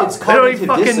even know. They don't even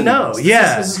fucking know.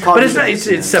 Yeah, but it's not.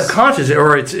 It's subconscious,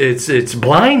 or it's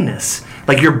blindness.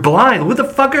 Like, you're blind. What the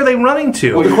fuck are they running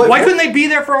to? Why couldn't they be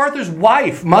there for Arthur's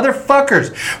wife?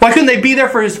 Motherfuckers. Why couldn't they be there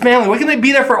for his family? Why couldn't they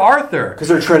be there for Arthur? Because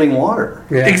they're treading water.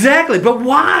 Yeah. Exactly, but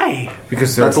why?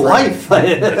 Because that's life.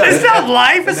 It's not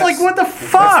life. It's like, what the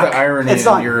fuck? That's the irony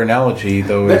in your analogy,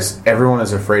 though, is everyone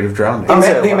is afraid of drowning.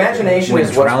 The imagination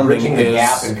is what's bridging the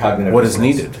gap in cognitive what is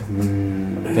dissonance.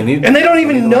 needed. And they don't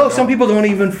even know. Some people don't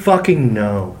even fucking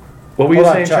know. What were you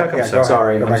saying, Chuck? I'm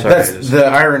sorry. That's the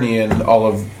irony in all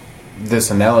of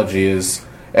this analogy is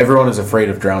everyone is afraid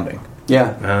of drowning.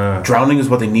 Yeah. Drowning is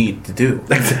what they need to do.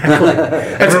 Exactly.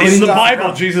 That's in the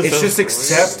Bible, Jesus It's says, just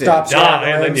accept it. die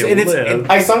and then you live.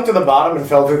 I sunk to the bottom and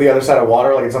fell through the other side of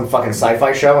water like it's some fucking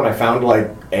sci-fi show, and I found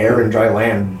like air and dry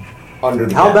land under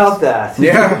the How depths. about that?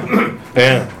 Yeah.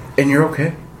 Yeah. And you're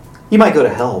okay. You might go to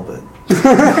hell, but...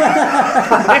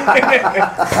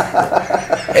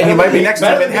 And you might be next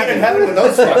time in heaven with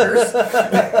those fuckers.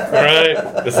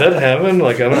 Right. Is that heaven?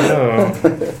 Like, I don't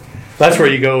know. That's where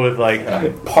you go with, like,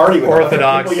 party with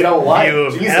Orthodox people you don't like. view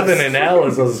of Jesus. heaven and hell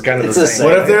is kind of It's the the same. same.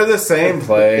 What if they're the same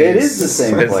place? It is the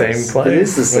same place. It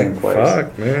is the same place.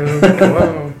 Fuck, man.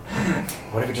 Wow.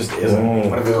 What if it just isn't?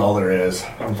 What if it's all there is?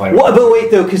 I'm fine. Well, but wait,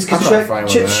 though, because I'm not fine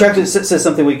with that. Shrek says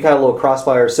something, we got a little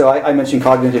crossfire. So I mentioned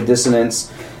cognitive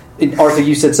dissonance. Arthur,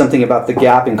 you said something about the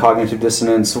gap in cognitive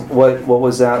dissonance. What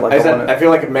was that? Like, I feel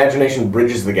like imagination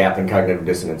bridges the gap in cognitive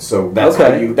dissonance. So that's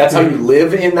Okay. how you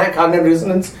live in that cognitive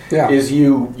dissonance. Yeah. Is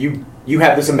you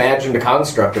have this imagined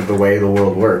construct of the way the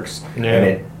world works, Yeah. and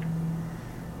it.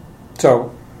 So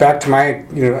back to my,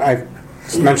 I've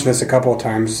mentioned this a couple of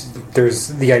times. There's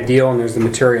the ideal and there's the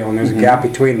material, and there's a gap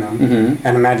between them.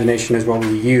 And imagination is what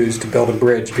we use to build a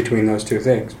bridge between those two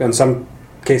things. In some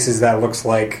cases, that looks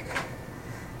like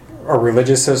a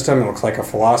religious system. It looks like a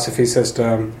philosophy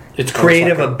system. It's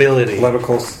creative like a ability.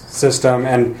 political system,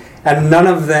 and none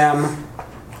of them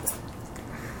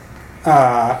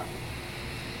are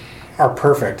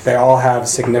perfect. They all have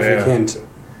significant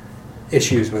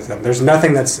issues with them. There's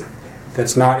nothing that's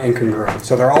not incongruent.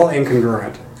 So they're all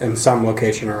incongruent in some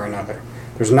location or another.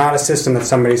 There's not a system that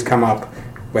somebody's come up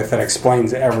with that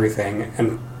explains everything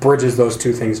and bridges those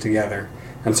two things together.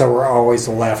 And so we're always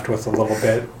left with a little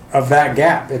bit of that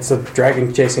gap. It's a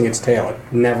dragon chasing its tail. It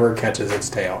never catches its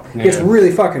tail. Yeah. It's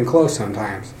really fucking close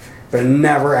sometimes, but it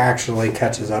never actually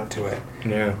catches up to it.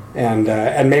 Yeah.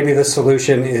 And maybe the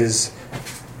solution is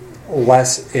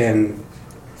less in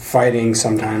fighting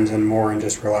sometimes and more in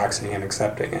just relaxing and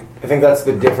accepting it. I think that's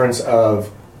the difference of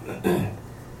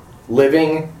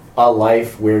living a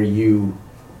life where you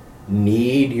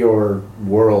need your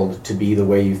world to be the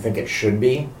way you think it should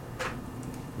be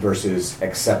versus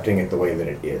accepting it the way that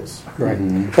it is. Right.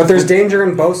 But there's danger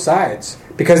in both sides,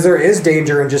 because there is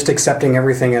danger in just accepting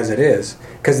everything as it is,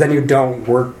 because then you don't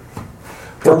work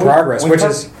for progress,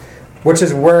 which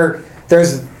is where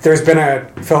there's been a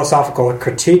philosophical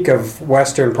critique of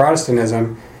Western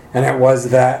Protestantism, and it was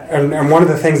that, and one of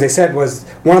the things they said was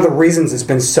one of the reasons it's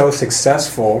been so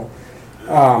successful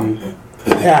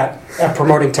at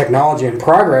promoting technology and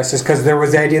progress is because there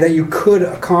was the idea that you could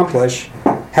accomplish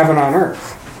heaven on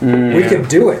earth. We could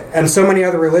do it, and so many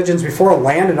other religions before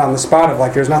landed on the spot of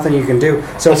like, there's nothing you can do.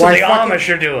 So That's why what the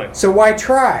Amish are doing. So why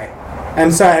try?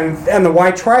 And so, and the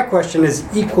why try question is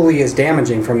equally as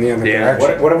damaging from the other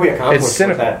direction. What have we accomplished It's with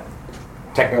cynical. that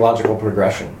technological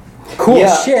progression? Cool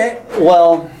shit.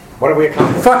 Well, what have we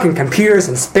accomplished? Fucking computers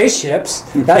and spaceships.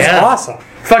 That's awesome.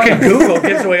 Fucking Google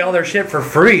gives away all their shit for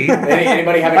free.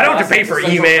 Anybody have I don't have to pay for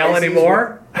email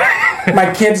anymore.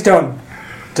 My kids don't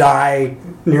die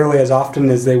nearly as often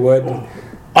as they would.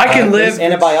 I can live.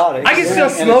 Antibiotics. I can still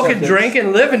smoke and drink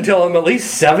and live until I'm at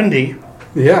least 70.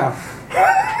 Yeah.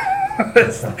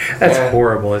 That's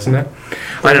horrible, isn't it?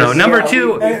 I don't know. Number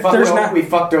two, we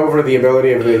fucked over the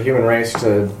ability of the human race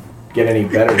to get any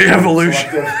better.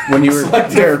 Evolution. When you were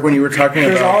Derek, when you were talking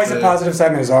There's about always a positive side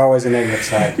and there's always a negative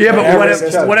side. Yeah, but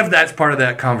Every what if that's part of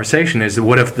that conversation? Is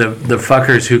what if the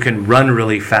fuckers who can run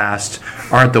really fast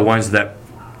aren't the ones that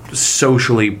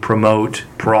socially promote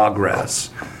progress?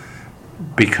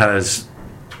 Because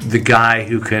the guy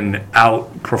who can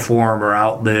outperform or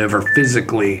outlive or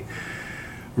physically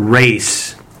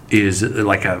race is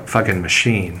like a fucking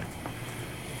machine.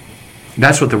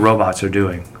 That's what the robots are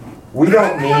doing. We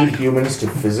don't need humans to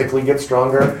physically get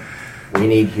stronger. We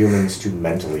need humans to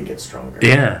mentally get stronger.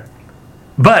 Yeah,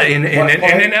 but in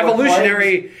an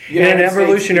evolutionary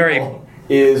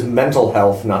is mental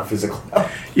health, not physical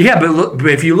health. Yeah, but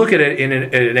if you look at it in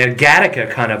a Gattaca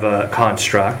kind of a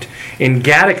construct, in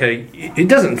Gattaca, it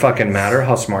doesn't fucking matter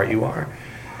how smart you are.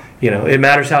 You know, it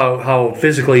matters how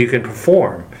physically you can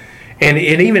perform. And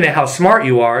even how smart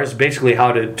you are is basically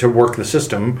how to work the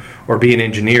system or be an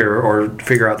engineer or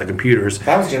figure out the computers.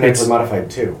 That was genetically modified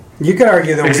too. You could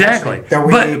argue that Exactly.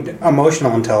 we need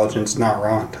emotional intelligence, not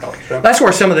raw intelligence. That's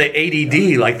where some of the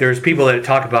ADD, like there's people that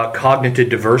talk about cognitive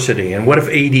diversity, and what if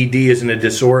ADD isn't a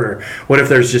disorder? What if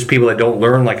there's just people that don't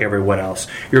learn like everyone else?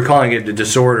 You're calling it a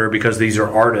disorder because these are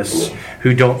artists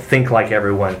who don't think like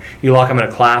everyone. You lock them in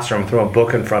a classroom, throw a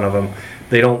book in front of them,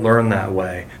 they don't learn that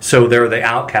way. So they're the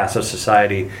outcasts of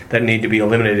society that need to be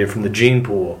eliminated from the gene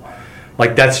pool.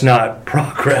 Like, that's not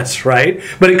progress, right?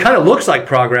 But it kind of looks like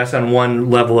progress on one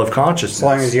level of consciousness. As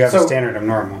long as you have a standard of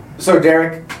normal. So,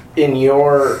 Derek, in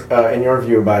your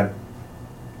view about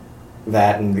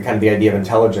that and the kind of the idea of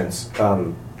intelligence,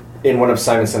 in one of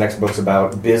Simon Sinek's books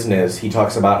about business, he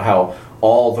talks about how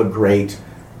all the great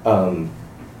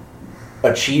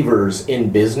achievers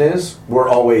in business were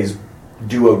always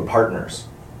duo partners,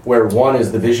 where one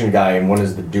is the vision guy and one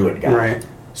is the do it guy. Right.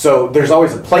 So there's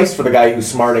always a place for the guy who's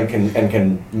smart and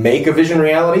can make a vision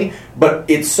reality, but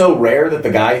it's so rare that the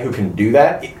guy who can do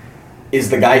that is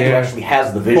the guy who actually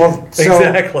has the vision. Well, so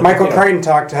exactly. Michael Crichton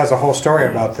has a whole story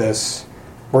about this,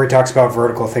 where he talks about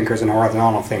vertical thinkers and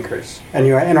horizontal thinkers. And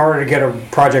in order to get a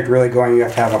project really going, you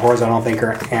have to have a horizontal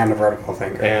thinker and a vertical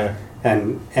thinker. Yeah.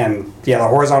 And the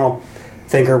horizontal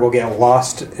thinker will get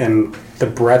lost in the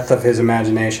breadth of his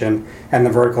imagination, and the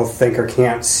vertical thinker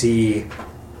can't see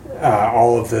he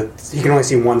can only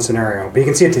see one scenario. But he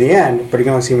can see it to the end, but he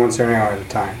can only see one scenario at a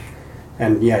time.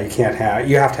 And you have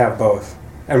to have both.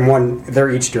 And they're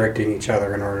each directing each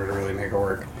other in order to really make it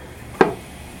work.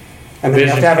 And then you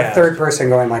have to have a third person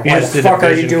going like, why the fuck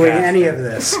are you doing any of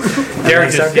this?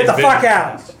 Derek so get the fuck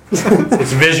out!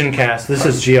 It's Vision Cast. This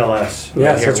is GLS.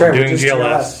 Yes, that's right. We're doing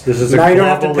GLS. This is now a you don't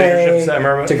have to global pay leadership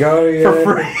seminar to go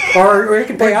for free. Or you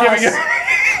can pay us.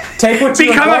 Take what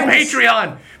you Become a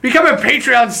Patreon. Become a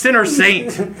Patreon sinner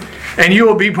saint, and you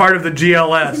will be part of the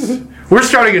GLS. We're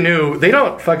starting a new. They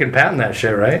don't fucking patent that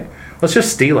shit, right? Let's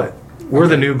just steal it. We're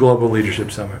the new Global Leadership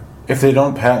Summit. If they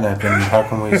don't patent it, then how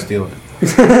can we steal it?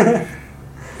 I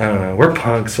don't know. We're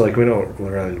punks. Like, we don't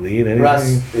really lead anything.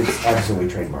 Russ, it's absolutely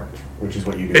trademarked, which is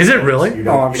what you do. Is it really? You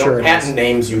don't, I'm sure it is. patent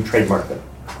names, you trademark them.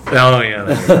 Oh, yeah.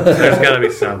 There's got to be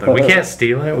something. We can't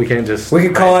steal it. We can't just... We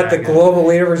could call it the Global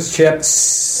Leadership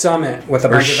Summit with a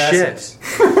bunch of S's.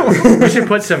 We should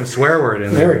put some swear word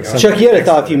in there. There we go. Chuck, you had a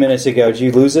thought a few minutes ago. Did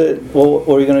you lose it? What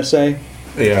were you going to say?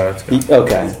 Yeah, that's good.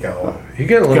 Okay. You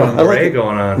get a little gray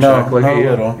going on, No, Chuck. Look not at you.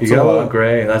 a little. You got a little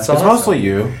gray. That's awesome. It's mostly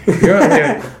you.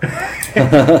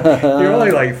 You're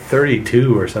only like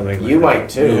 32 or something. You might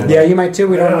too. Yeah, you might too.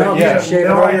 We don't know. Yeah.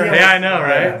 Yeah, I know,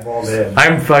 right?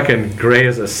 I'm fucking gray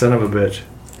as a son of a bitch.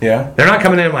 Yeah? They're not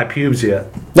coming in my pubes yet.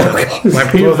 My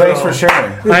pubes Well, thanks for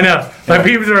sharing. I know. My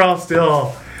pubes are all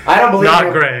still I don't believe not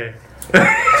it. gray.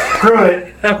 Screw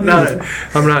it. I'm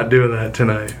not doing that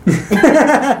tonight.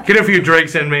 Get a few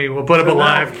drinks in me. We'll put up a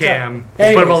live cam.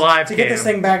 We'll put up a live to cam. get this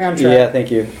thing back on track. Yeah,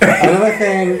 thank you. Another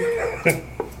thing.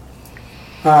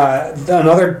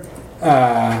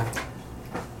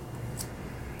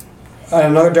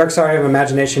 Another dark side of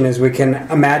imagination is we can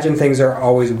imagine things are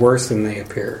always worse than they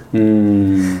appear.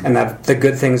 And that the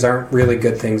good things aren't really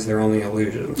good things, they're only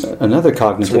illusions. Another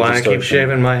cognitive That's why I keep distortion.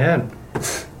 shaving my head.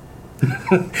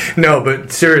 No,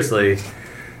 but seriously,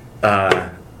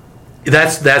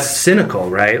 that's cynical,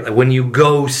 right? Like, when you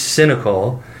go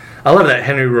cynical, I love that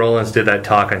Henry Rollins did that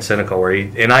talk on cynical, where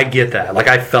and I get that. Like,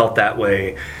 I felt that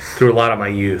way through a lot of my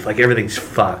youth. Like, everything's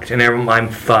fucked, and I'm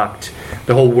fucked.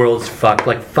 The whole world's fucked.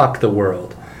 Like, fuck the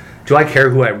world. Do I care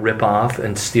who I rip off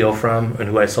and steal from and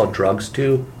who I sell drugs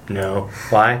to? No.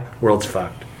 Why? World's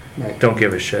fucked. Right. Don't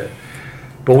give a shit.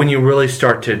 But when you really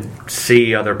start to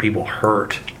see other people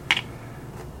hurt,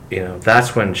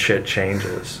 that's when shit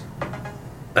changes.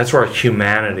 That's where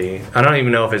humanity, I don't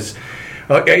even know if it's,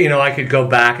 I could go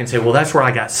back and say, well, that's where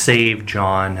I got saved,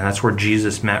 John, and that's where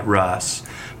Jesus met Russ.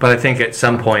 But I think at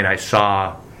some point I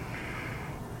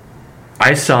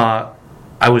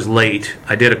was late.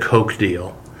 I did a coke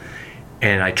deal,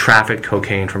 and I trafficked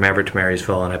cocaine from Everett to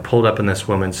Marysville, and I pulled up in this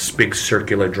woman's big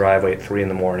circular driveway at 3 in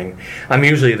the morning. I'm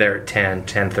usually there at 10,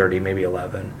 10:30, maybe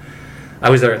 11. I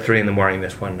was there at 3 in the morning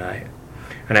this one night.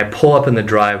 And I pull up in the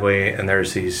driveway, and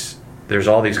there's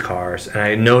all these cars, and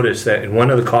I noticed that in one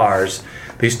of the cars,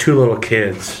 these 2 little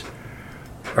kids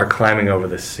are climbing over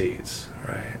the seats,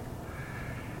 right?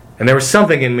 And there was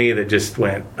something in me that just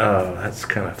went, oh, that's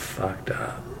kind of fucked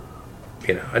up.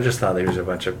 I just thought there was a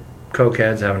bunch of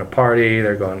cokeheads having a party,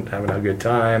 they're having a good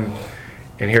time,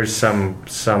 and here's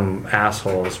some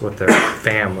assholes with their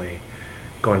family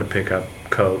going to pick up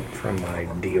coke from my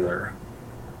dealer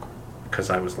because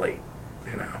I was late.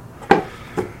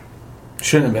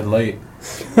 Shouldn't have been late.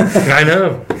 I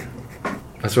know.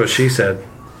 That's what she said.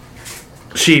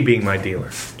 She being my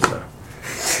dealer. So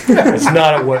it's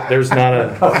not a there's not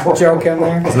a joke in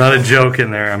there. There's not a joke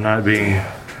in there. I'm not being.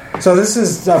 So this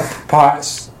is a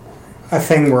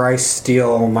thing where I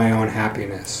steal my own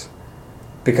happiness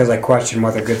because I question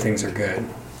whether good things are good,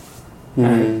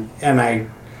 and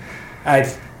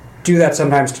I do that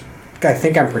sometimes. I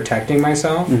think I'm protecting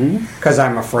myself because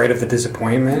I'm afraid of the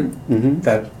disappointment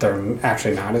that they're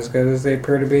actually not as good as they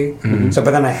appear to be. So, but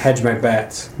then I hedge my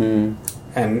bets and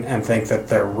think that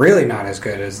they're really not as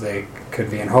good as they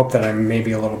could be, and hope that I'm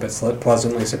maybe a little bit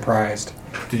pleasantly surprised.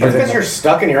 Because you're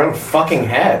stuck in your own fucking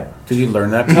head. Did you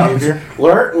learn that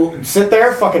behavior? Sit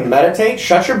there, fucking meditate,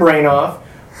 shut your brain off,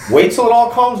 wait till it all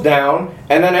calms down,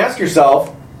 and then ask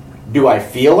yourself, do I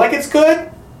feel like it's good?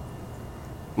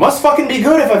 Must fucking be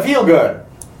good if I feel good.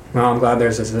 Well, I'm glad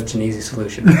there's such an easy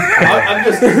solution. I'm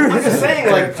just saying,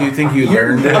 like... Do you think you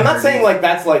learned it? I'm not saying, like,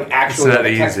 that's, like, actually like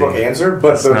a textbook answer,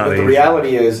 but the easy.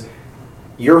 reality is,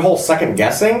 your whole second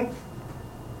guessing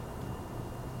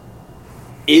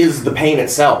is the pain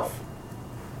itself.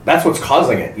 That's what's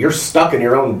causing it. You're stuck in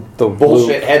your own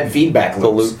bullshit head feedback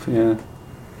loops. The loop, yeah.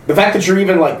 The fact that you're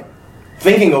even, like,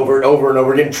 thinking over it over and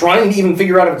over again, trying to even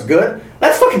figure out if it's good,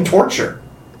 that's fucking torture.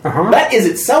 That is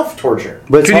itself torture.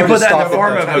 But can you put that in the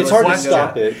form of a question? It's hard to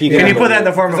stop it. Can you put that in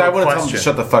the form of a question? I would have told him to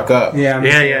shut the fuck up. Yeah,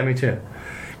 me too.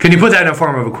 Can you put that in the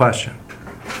form of a question?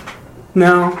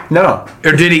 No.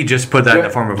 Or did he just put that in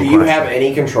the form of a question? Do you have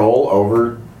any control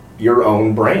over your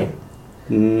own brain?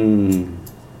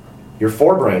 Your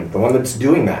forebrain, the one that's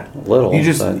doing that. You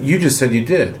just said you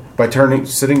did by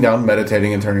sitting down,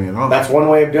 meditating, and turning it off. That's one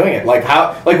way of doing it. Like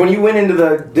when you went into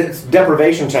the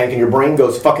deprivation tank and your brain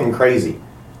goes fucking crazy.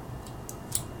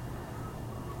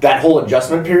 That whole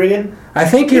adjustment period. I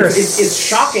think it's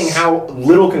shocking how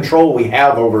little control we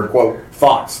have over quote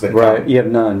thoughts that come. You have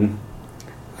none.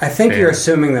 I think you're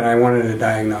assuming that I wanted a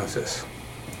diagnosis.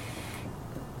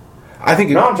 I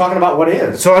think no, I'm talking about what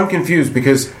is. So I'm confused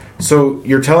because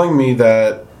you're telling me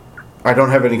that I don't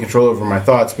have any control over my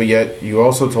thoughts, but yet you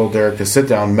also told Derek to sit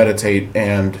down, meditate,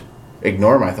 and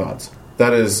ignore my thoughts.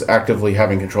 That is actively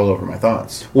having control over my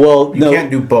thoughts. Well, you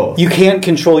can't do both. You can't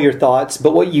control your thoughts,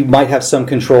 but what you might have some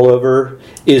control over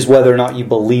is whether or not you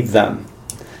believe them.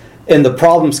 And the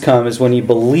problems come is when you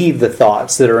believe the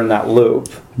thoughts that are in that loop.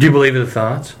 Do you believe the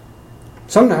thoughts?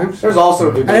 Sometimes. There's also...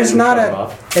 And it's not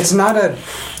a...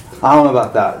 I don't know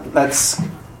about that. That's...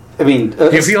 I mean...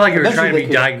 Do you feel like you're trying to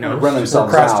be diagnosed? Run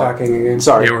themselves cross-talking again.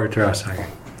 Sorry. Yeah, we're cross-talking.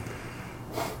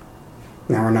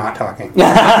 Now we're not talking.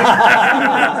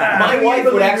 My wife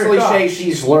would actually say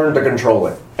she's learned to control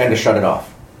it and to shut it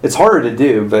off. It's harder to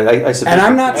do, but I suppose... And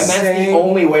I'm not and saying... that's the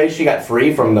only way she got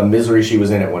free from the misery she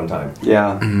was in at one time.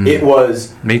 Yeah. It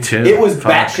was... Me too. It was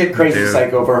batshit crazy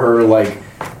psycho for her, like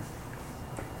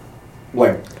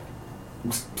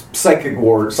psychotic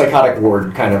ward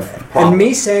kind of problem. And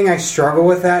me saying I struggle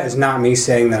with that is not me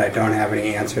saying that I don't have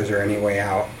any answers or any way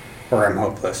out or I'm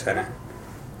hopeless in it.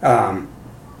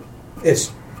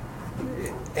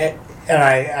 And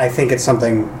I think it's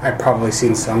something I've probably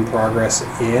seen some progress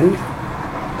in.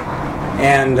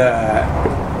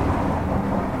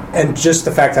 And just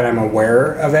the fact that I'm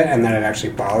aware of it and that it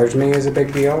actually bothers me is a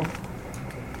big deal.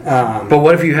 But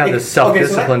what if you have the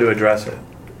self-discipline to address it?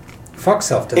 Fuck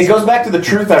self-discipline. It goes back to the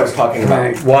truth I was talking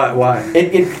about. Why?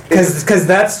 Because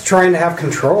that's trying to have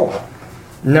control.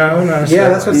 No, not yeah,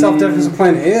 that's what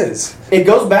self-discipline is. It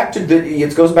goes back to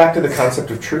the concept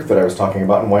of truth that I was talking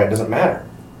about and why it doesn't matter.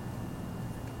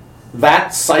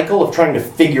 That cycle of trying to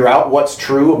figure out what's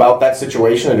true about that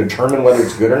situation and determine whether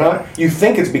it's good or not, you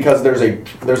think it's because there's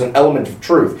an element of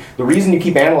truth. The reason you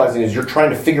keep analyzing is you're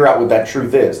trying to figure out what that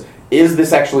truth is. Is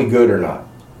this actually good or not?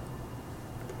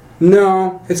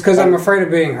 No, it's because I'm afraid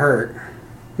of being hurt.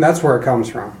 That's where it comes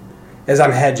from. Is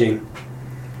I'm hedging.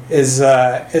 Is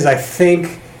I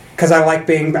think because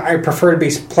I prefer to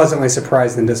be pleasantly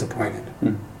surprised than disappointed,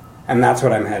 and that's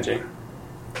what I'm hedging.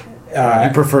 You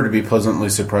prefer to be pleasantly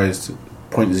surprised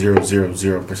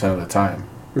 0.000% of the time,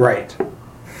 right?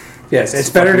 Yes, it's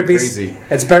better to be. Crazy.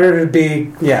 It's better to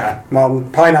be. Yeah, well,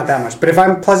 probably not that much, but if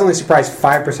I'm pleasantly surprised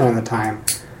 5% of the time,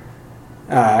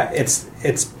 it's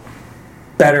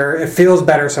better. It feels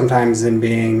better sometimes than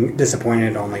being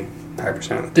disappointed only 5% of the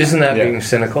time. Isn't that being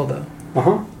cynical though?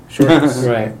 Sure.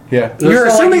 Right. Yeah. You're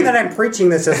assuming that I'm preaching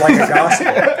this as like a gospel.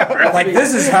 Like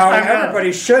this is how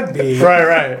everybody should be.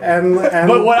 Right. And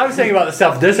but what I'm saying about the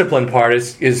self-discipline part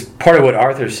is part of what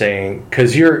Arthur's saying,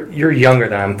 because you're younger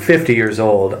than I'm 50 years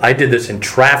old. I did this in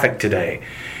traffic today.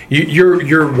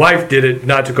 Your wife did it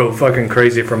not to go fucking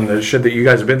crazy from the shit that you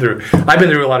guys have been through. I've been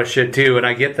through a lot of shit too, and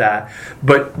I get that.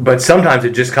 But sometimes it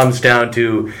just comes down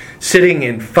to sitting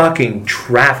in fucking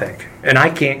traffic, and I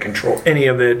can't control any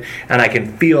of it, and I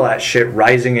can feel that shit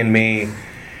rising in me,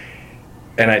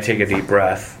 and I take a deep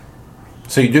breath.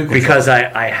 So you do control. Because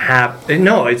I have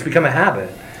no. It's become a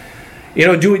habit. You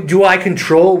know, do I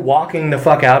control walking the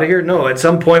fuck out of here? No. At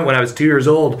some point when I was 2 years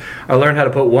old, I learned how to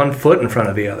put one foot in front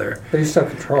of the other. But you still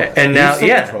control it. And now,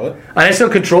 control it. And I still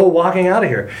control walking out of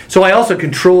here. So I also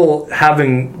control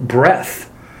having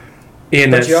breath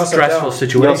in a stressful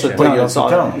situation. It's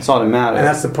automatic. And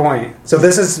that's the point. So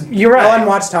this is... You're right. Ellen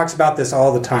Watts talks about this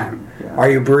all the time. Yeah. Are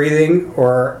you breathing,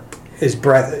 or is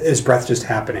breath just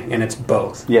happening? And it's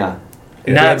both. Yeah.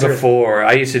 Not before.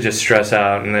 I used to just stress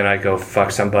out, and then I'd go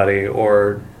fuck somebody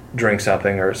or drink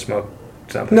something or smoke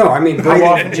something. No, I mean, how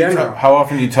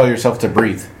often do you tell yourself to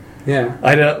breathe? Yeah.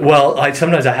 I don't. Well,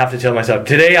 sometimes I have to tell myself.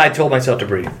 Today I told myself to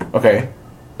breathe. Okay.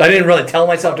 I didn't really tell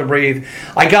myself to breathe.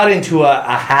 I got into a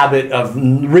habit of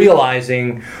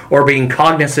realizing or being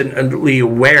cognizantly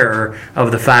aware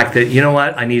of the fact that, you know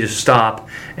what, I need to stop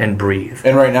and breathe.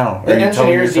 And right now, the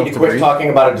engineers need to quit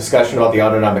talking about a discussion about the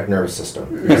autonomic nervous system,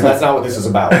 because that's not what this is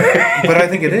about. But I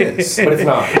think it is. But it's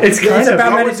not. It's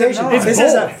about meditation. This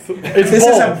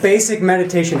is a basic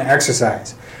meditation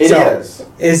exercise. It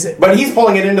is. But he's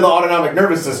pulling it into the autonomic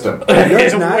nervous system. No,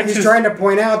 he's not. He's trying to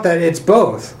point out that it's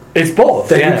both. It's both.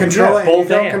 That you control it and you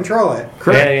don't control it.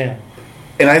 Correct. Yeah.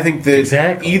 And I think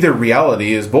that either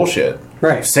reality is bullshit.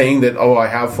 Right. Saying that, I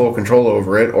have full control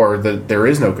over it, or that there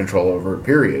is no control over it,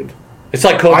 period. It's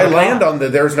like I land on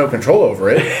that there's no control over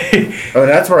it. I mean,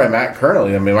 that's where I'm at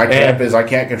currently. I mean, my camp is I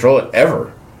can't control it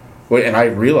ever. And I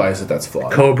realize that that's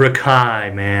flawed. Cobra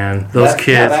Kai, man. Those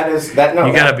kids. You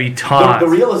gotta be taught. The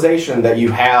realization that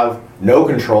you have no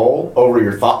control over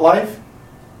your thought life,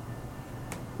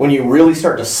 when you really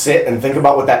start to sit and think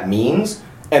about what that means,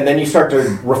 and then you start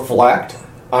to reflect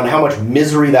on how much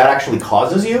misery that actually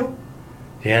causes you.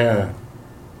 Yeah.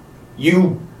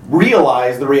 You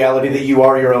realize the reality that you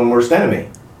are your own worst enemy.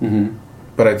 Mm-hmm.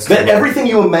 But everything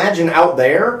you imagine out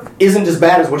there isn't as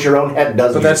bad as what your own head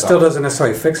does. But that still doesn't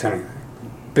necessarily fix anything.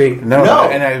 And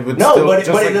I would still, but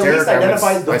just it at least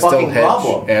identifies the fucking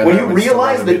problem. And when you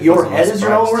realize that your head is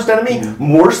your own worst enemy,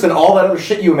 worse than all that other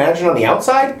shit you imagine on the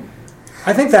outside.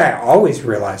 I think that I always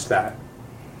realized that.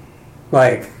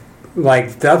 Like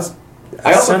that's.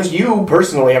 I also think you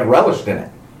personally have relished in it.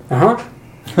 I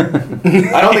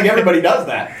don't think everybody does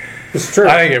that. It's true.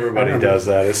 I think everybody does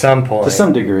that at some point. To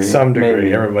some degree.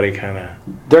 Maybe. Everybody kind of.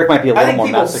 Derek might be a little more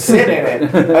masochistic. I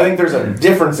think people sit in it. I think there's a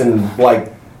difference in,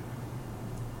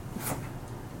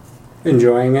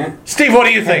 enjoying it. Steve, what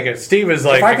are you thinking? Steve is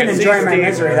like... If I can enjoy my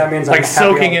misery, that means I'm like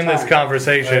soaking in this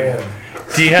conversation.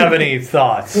 Do you have any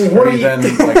thoughts? What do you then,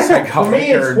 for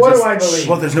me, it's what do I believe?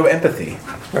 Well, there's no empathy.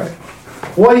 Right.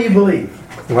 What do you believe?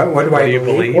 What do I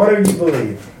believe? What do you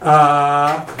believe?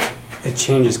 It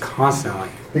changes constantly.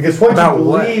 Because what you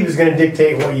believe is going to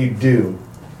dictate what you do.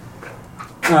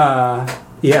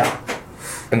 Yeah.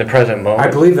 In the present moment.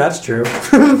 I believe that's true.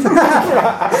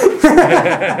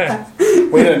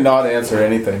 We did not answer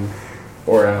anything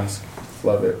or ask.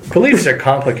 Love it. Beliefs are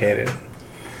complicated.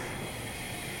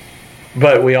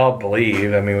 But we all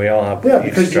believe. I mean, we all have belief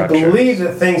because structures. You believe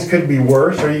that things could be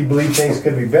worse, or you believe things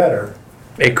could be better.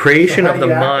 A creation of the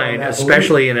mind,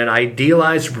 especially in an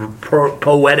idealized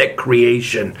poetic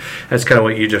creation. That's kind of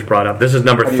what you just brought up. This is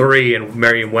number 3 in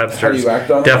Merriam-Webster's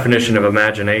definition of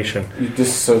imagination. You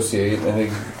dissociate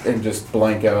and just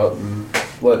blank out and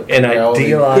let an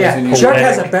idealized Chuck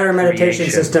has a better meditation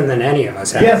system than any of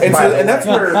us have. Yes, and that's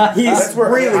where he's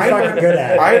really fucking good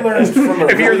at it. I learned from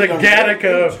if you're the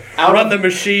Gattaca, run the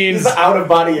machines. It's out of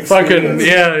body experience. Fucking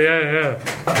yeah.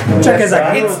 Chuck is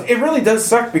it really does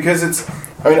suck because it's.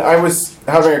 I mean, I was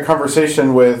having a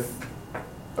conversation with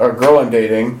a girl I'm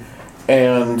dating,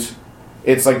 and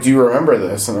it's like, "Do you remember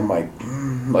this?" And I'm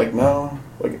like, no.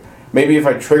 Like, maybe if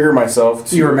I trigger myself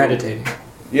to... You were meditating.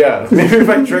 Yeah, maybe if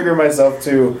I trigger myself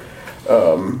to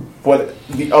what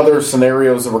the other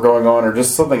scenarios that were going on, or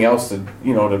just something else to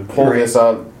pull this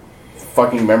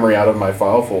fucking memory out of my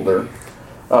file folder.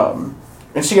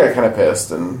 And she got kind of pissed,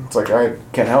 and it's like, I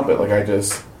can't help it. Like, I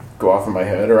just go off in my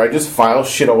head, or I just file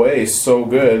shit away so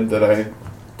good that I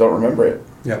don't remember it.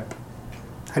 Yep.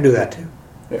 I do that too.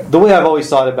 Yeah. The way I've always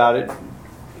thought about it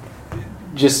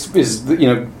just is,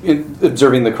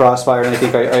 observing the crossfire, and I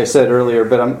think I said earlier,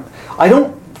 but I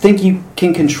don't think you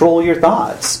can control your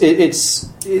thoughts. It's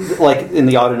like in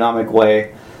the autonomic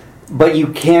way. but you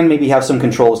can maybe have some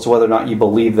control as to whether or not you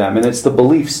believe them. And it's the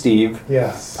belief, Steve.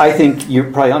 Yes. I think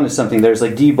you're probably onto something there. It's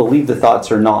like, do you believe the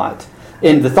thoughts or not?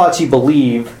 And the thoughts you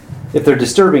believe, if they're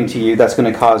disturbing to you, that's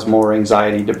going to cause more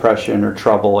anxiety, depression, or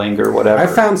trouble, anger, whatever. I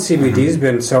found CBD's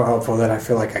been so helpful that I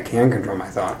feel like I can control my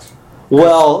thoughts.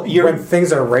 Well, when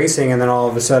things are racing and then all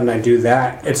of a sudden I do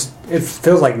that, it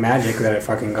feels like magic that it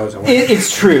fucking goes away.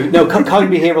 It's true. No, cognitive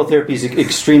behavioral therapy is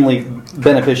extremely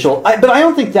beneficial. But I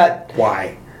don't think that...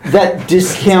 Why? That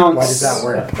discounts... Why does that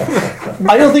work?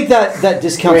 I don't think that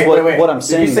discounts what I'm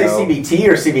saying. Did you say CBT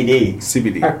or CBD?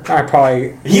 CBD. I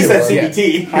probably... He said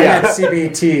CBT. I meant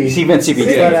CBT. He meant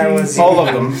CBT. But I was all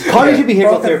of them. Cognitive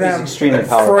behavioral therapy is extremely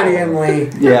powerful.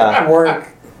 Freudianly work.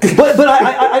 But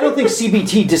I don't think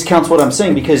CBT discounts what I'm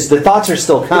saying, because the thoughts are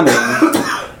still coming,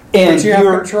 and but you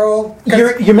have control.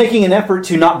 You're making an effort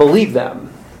to not believe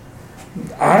them.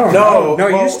 I don't know. No,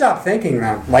 you stop thinking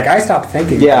them. Like I stop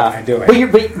thinking. Yeah, when I do it.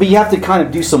 But you have to kind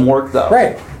of do some work though.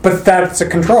 Right. But that's a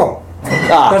control.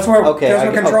 That's what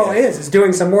control is. It's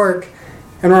doing some work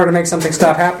in order to make something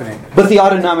stop happening. But the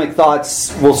autonomic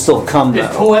thoughts will still come though.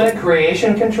 Is poetic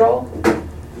creation control?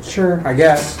 Sure, I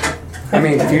guess. I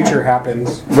mean, the future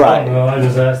happens. Right. Well, I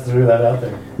just asked to throw that out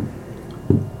there.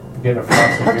 Getting a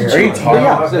frosted beer. Are you talking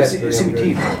about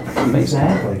CBT? Amazing.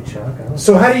 Exactly, Chuck.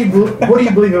 So how do you what do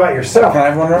you believe about yourself? Can I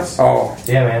have one, Russ? Oh,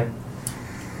 Yeah, man.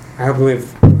 I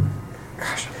believe.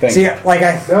 Gosh. Thank See, you. like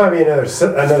That'll be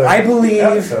another. I believe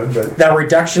episode, but that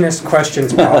reductionist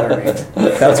questions bother me.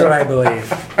 That's what I believe.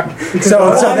 So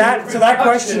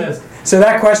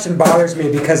that question bothers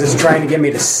me because it's trying to get me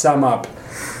to sum up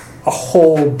a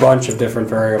whole bunch of different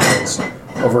variables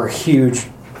over a huge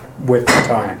width of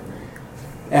time.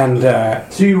 And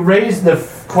So you raise the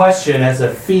question as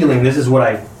a feeling. This is what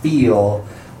I feel.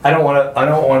 I don't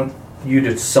want you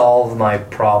to solve my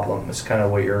problem. It's kind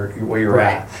of where you're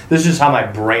Right. at. This is just how my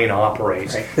brain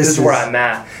operates. Right. This is where I'm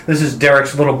at. This is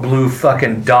Derek's little blue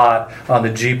fucking dot on the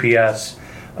GPS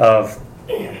of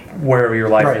wherever your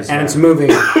life is. and now. it's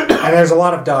moving, and there's a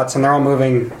lot of dots, and they're all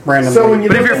moving randomly. So when you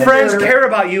But if look your in the friends mirror- care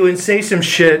about you and say some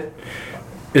shit,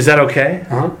 is that okay?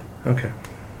 Uh-huh. Okay.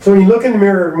 So when you look in the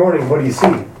mirror in the morning, what do you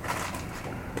see?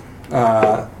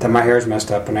 That my hair's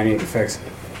messed up and I need to fix it.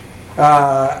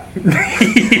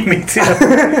 Me too.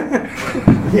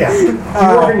 Yeah. You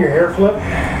working your hair flip?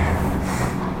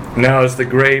 No, it's the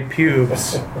gray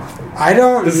pubes. I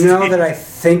don't know that I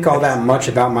think all that much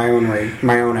about my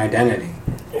own identity.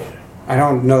 I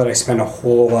don't know that I spend a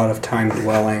whole lot of time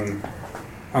dwelling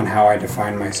on how I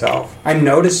define myself. I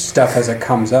notice stuff as it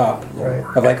comes up, Right.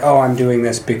 of like, oh, I'm doing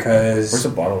this Where's because the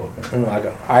bottle open?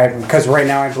 because right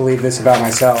now I believe this about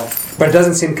myself, but it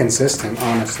doesn't seem consistent,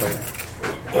 honestly.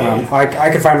 I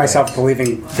could find myself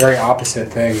believing very opposite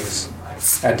things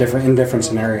in different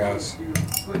scenarios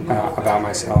about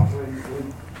myself.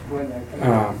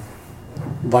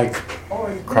 Like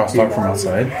Crosstalk from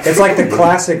outside. it's like the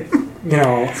classic,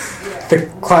 the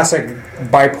classic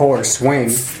bipolar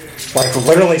swing. Like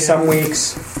literally some weeks,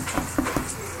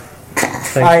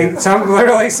 some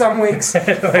weeks,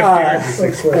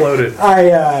 Exploded.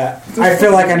 I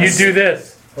feel like I'm. You do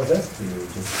this. What's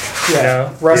that? Yeah,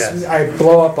 No? Russ, Yes. I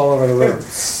blow up all over the room.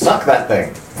 Suck that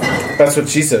thing. That's what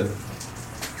she said.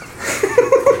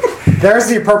 There's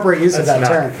the appropriate use of that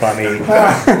term. Funny.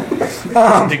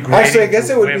 Actually, I guess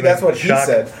it would be that's what he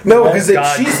said. No, because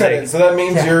she said it, so that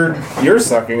means you're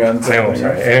sucking on something. I'm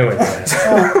sorry. Anyway,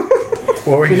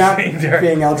 what were you You're not saying, Derek?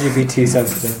 being LGBT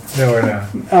sensitive. No, we're not.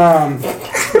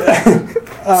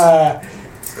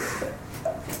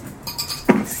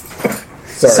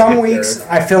 Sorry, Some Derek. weeks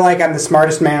I feel like I'm the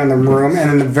smartest man in the room, and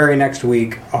then the very next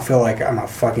week I'll feel like I'm a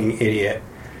fucking idiot,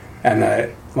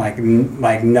 and like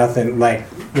nothing, like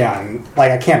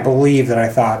I can't believe that I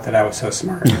thought that I was so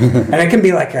smart, and it can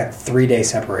be like a 3-day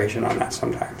separation on that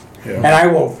sometimes. Yeah. And I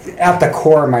will, at the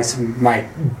core of my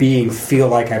being, feel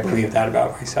like I believe that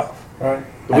about myself. Right.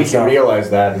 The week you realize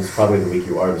that is probably the week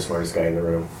you are the smartest guy in the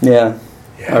room. Yeah.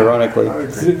 Ironically.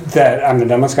 That I'm the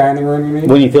dumbest guy in the room, you mean?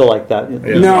 When you feel like that.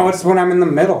 Yeah. No, it's when I'm in the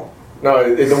middle.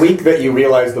 No, the week that you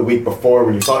realized the week before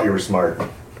when you thought you were smart.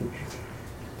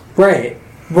 Right.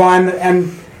 Well,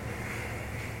 and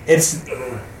it's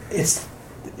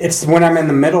when I'm in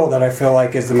the middle that I feel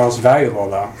like is the most valuable,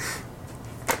 though.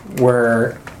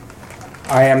 Where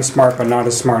I am smart, but not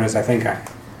as smart as I think I am.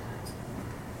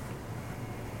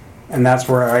 And that's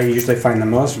where I usually find the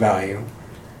most value,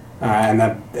 and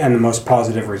the most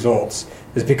positive results,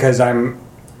 is because I'm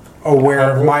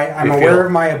aware of my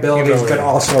abilities, but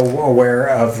also aware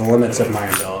of the limits of my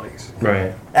abilities.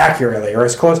 Right. Accurately, or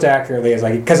as close to accurately as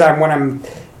because when I'm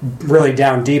really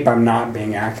down deep, I'm not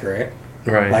being accurate.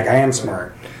 Right. Like I am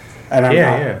smart. and I'm Yeah,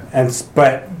 not,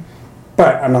 yeah.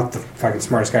 but I'm not the fucking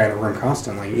smartest guy in the room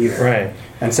constantly either. Right.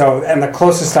 And so, and the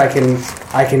closest I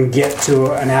can get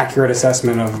to an accurate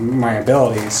assessment of my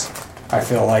abilities, I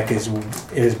feel like is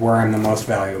where I'm the most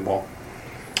valuable.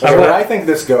 So where I think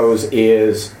this goes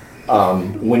is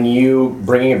when you,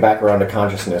 bringing it back around to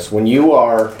consciousness, when you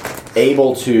are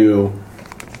able to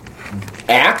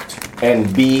act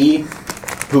and be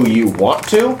who you want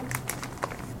to,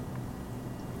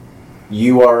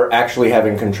 you are actually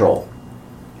having control.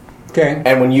 Okay.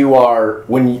 And when you are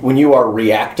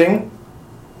reacting,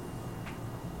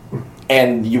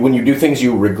 and when you do things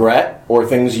you regret, or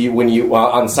things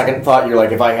on second thought you're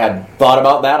like, if I had thought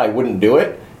about that, I wouldn't do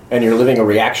it, and you're living a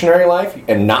reactionary life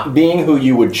and not being who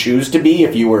you would choose to be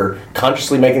if you were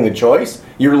consciously making the choice,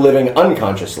 you're living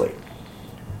unconsciously.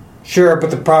 Sure,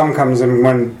 but the problem comes in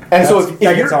when and so if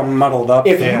that gets all muddled up.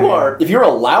 If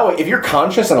you're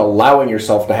conscious and allowing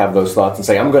yourself to have those thoughts and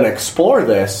say, I'm going to explore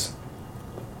this,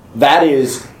 that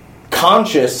is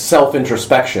conscious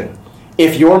self-introspection.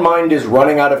 If your mind is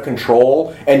running out of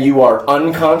control and you are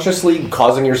unconsciously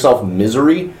causing yourself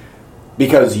misery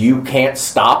because you can't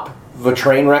stop the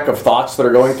train wreck of thoughts that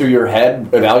are going through your head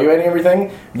evaluating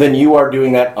everything, then you are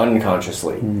doing that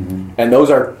unconsciously. Mm-hmm. And those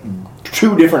are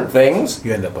two different things.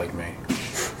 You end up like me.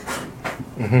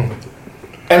 Mm-hmm.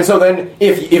 And so then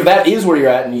if that is where you're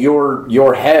at and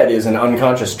your head is an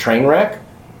unconscious train wreck,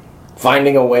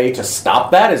 finding a way to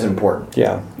stop that is important.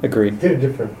 Yeah, agreed. They're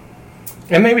different.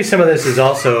 And maybe some of this is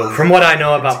also, from what I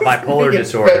know about bipolar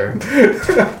disorder,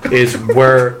 is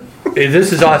where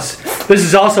this is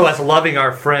also us loving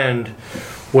our friend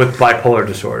with bipolar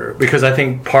disorder, because I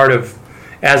think part of,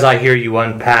 as I hear you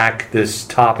unpack this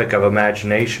topic of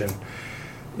imagination,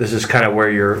 this is kind of where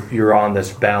you're on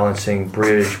this balancing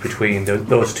bridge between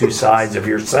those two sides of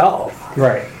yourself.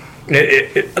 Right.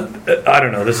 I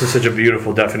don't know. This is such a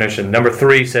beautiful definition. Number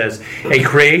 3 says, a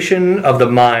creation of the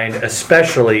mind,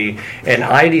 especially an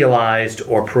idealized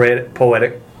or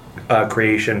poetic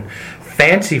creation,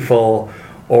 fanciful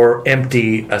or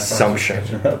empty assumption.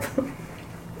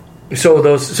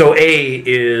 So A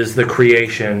is the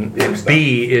creation, and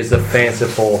B is the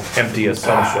fanciful, empty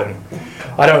assumption.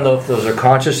 I don't know if those are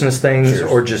consciousness things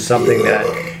or just something that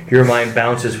your mind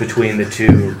bounces between the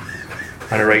two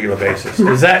on a regular basis.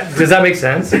 Does that make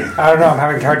sense? I don't know. I'm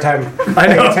having a hard time I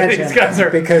paying know attention these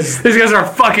guys are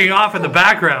fucking off in the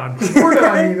background. We're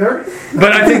not either.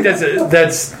 But I think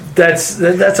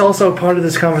that's also part of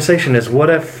this conversation. Is what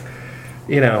if,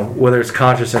 whether it's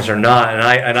consciousness or not,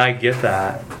 and I get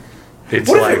that. It's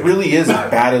what like, if it really is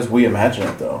as bad as we imagine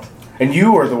it, though? And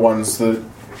you are the ones that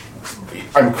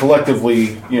I'm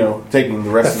collectively, taking the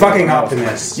rest the of fucking the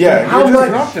optimist. Yeah, How you're just much-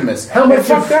 an optimist. How much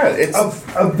fuck that?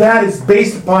 of that is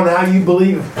based upon how you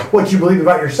believe what you believe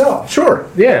about yourself? Sure.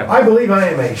 Yeah. I believe I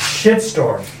am a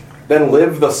shitstorm. Then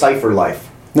live the cipher life.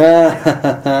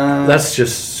 That's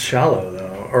just shallow, though.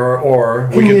 Or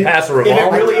we can pass a If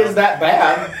revolver. it really is that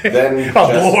bad, then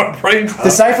blow our brains The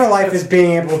cipher life is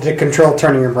being able to control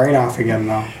turning your brain off again,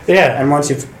 though. Yeah. And once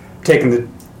you've taken the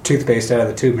toothpaste out of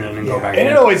the tube and then go back And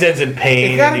in. it always ends in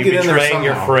pain, gotta and you get in there betraying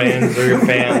your somehow. friends or your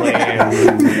family.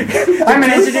 I'm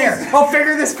an engineer. I'll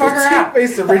figure this fucker out.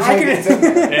 Toothpaste originally gets in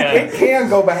there. Yeah. It can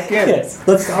go back in. Yes.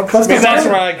 Let's Because go that's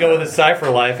talk where I go with the cipher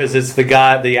life. Is it's the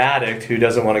guy, the addict, who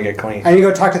doesn't want to get clean. and you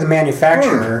go talk to the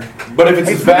manufacturer. but if it's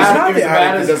as It's bad, not if the it's as bad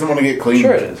addict as that doesn't want to get clean.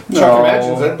 Sure it is. Chuck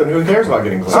imagines it, then who cares about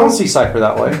getting I clean? don't see cipher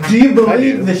that way. Do you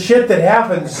believe the shit that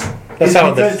happens? That's is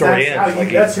how the because story that's how ends, you-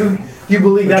 like that's who you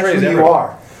believe. That's betrays who you everyone.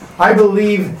 are. I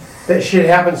believe that shit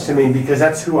happens to me because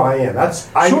that's who I am.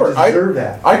 I deserve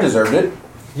that. I deserved it.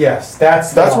 Yes,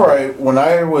 that's where when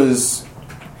I was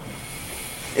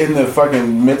in the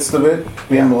fucking midst of it,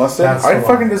 being molested, that's I the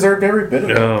fucking one. deserved every bit of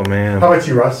it. Oh man. How about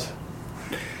you, Russ?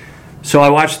 So I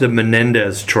watched the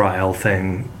Menendez trial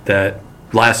thing that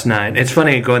last night. It's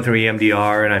funny going through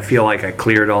EMDR, and I feel like I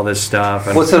cleared all this stuff.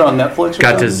 And What's it on Netflix? Or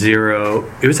got to something?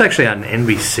 zero. It was actually on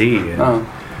NBC. And,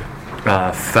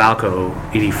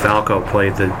 Edie Falco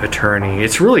played the attorney.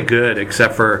 It's really good,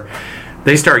 except for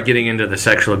they start getting into the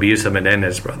sexual abuse of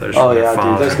Menendez brothers. Oh from their yeah, dude,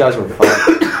 father. those guys were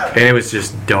fun. And it was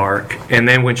just dark. And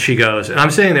then when she goes, and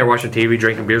I'm sitting there watching TV,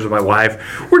 drinking beers with my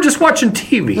wife. We're just watching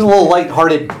TV. A little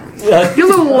lighthearted. You're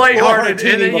a little lighthearted,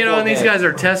 TV and then before and these bed. guys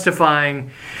are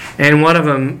testifying, and one of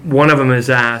them is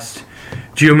asked,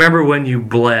 "Do you remember when you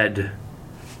bled?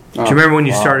 Do you remember when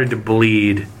you started to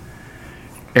bleed?"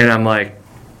 And I'm like,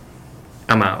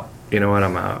 "I'm out. You know what?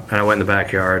 I'm out." And I went in the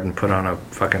backyard and put on a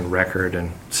fucking record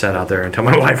and sat out there until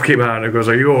my wife came out and goes,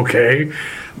 "Are you okay?"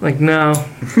 I'm like, no,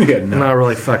 I'm not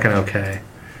really fucking okay,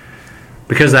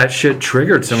 because that shit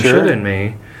triggered some shit in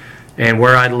me. And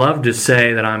where I'd love to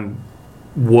say that I'm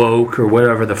woke or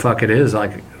whatever the fuck it is,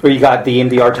 like, or you got the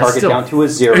EMDR target down to a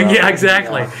 0. Yeah,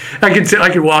 exactly. I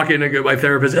could walk in and go to my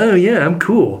therapist, oh yeah, I'm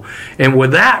cool. And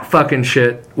with that fucking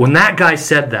shit, when that guy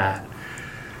said that,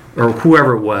 or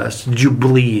whoever it was, did you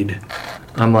bleed?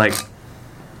 I'm like,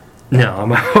 no,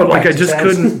 I'm out. Like I just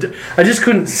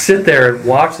couldn't sit there and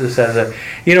watch this as a,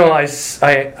 you know,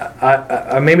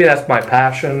 I maybe that's my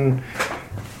passion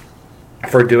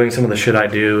for doing some of the shit I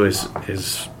do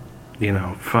is, you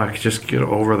know, fuck, just get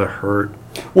over the hurt.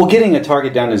 Well, getting a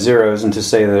target down to 0 isn't to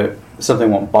say that something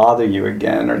won't bother you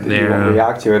again or that you won't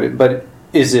react to it. But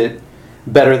is it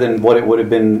better than what it would have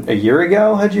been a year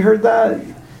ago? Had you heard that?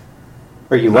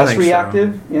 Are you less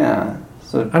reactive? So. Yeah.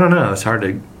 So I don't know. It's hard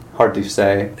to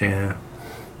say. Yeah.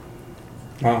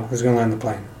 Well, who's going to land the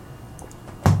plane?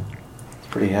 It's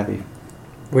pretty heavy.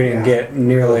 We didn't get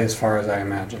nearly as far as I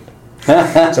imagined.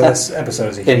 So this episode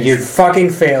is a huge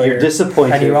fucking failure. You're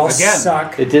disappointed. And you all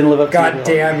suck. It didn't live up to God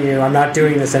damn you. I'm not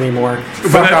doing this anymore.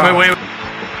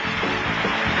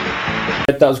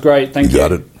 That was great. Thank you.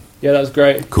 Got it? Yeah, that was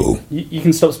great. Cool. You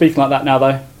can stop speaking like that now,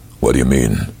 though. What do you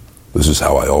mean? This is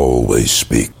how I always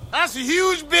speak. That's a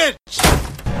huge bitch!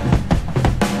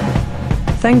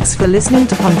 Thanks for listening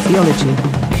to Punk Theology.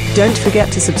 Don't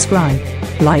forget to subscribe.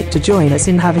 Like to join us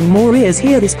in having more ears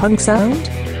hear this punk sound?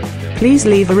 Please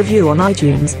leave a review on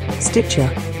iTunes, Stitcher,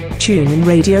 TuneIn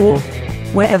Radio, or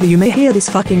wherever you may hear this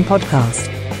fucking podcast.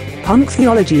 Punk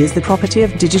Theology is the property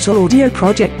of Digital Audio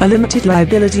Project, a limited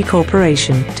liability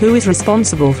corporation, who is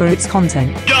responsible for its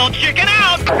content. Don't chicken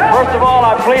out! First of all,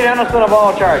 I plead innocent of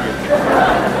all charges.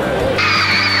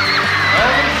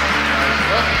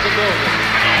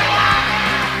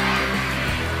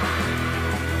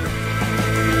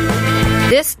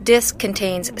 This disc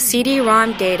contains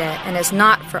CD-ROM data and is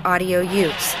not for audio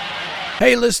use.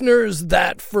 Hey listeners,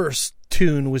 that first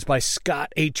tune was by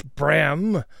Scott H.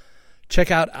 Bram.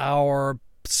 Check out our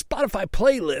Spotify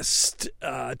playlist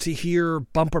to hear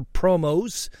bumper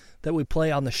promos that we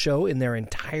play on the show in their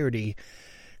entirety.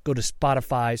 Go to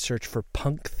Spotify, search for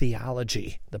Punk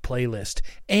Theology, the playlist.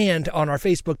 And on our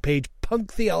Facebook page,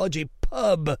 Punk Theology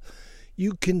Pub,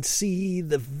 you can see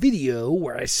the video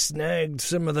where I snagged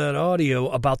some of that audio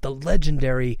about the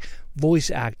legendary voice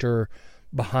actor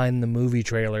behind the movie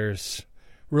trailers.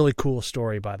 Really cool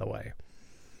story, by the way.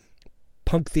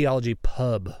 Punk Theology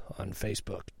Pub on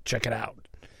Facebook. Check it out.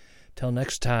 Till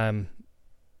next time,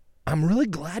 I'm really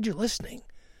glad you're listening.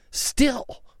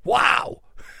 Still. Wow.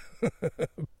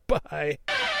 Bye.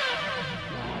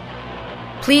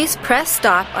 Please press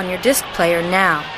stop on your disc player now.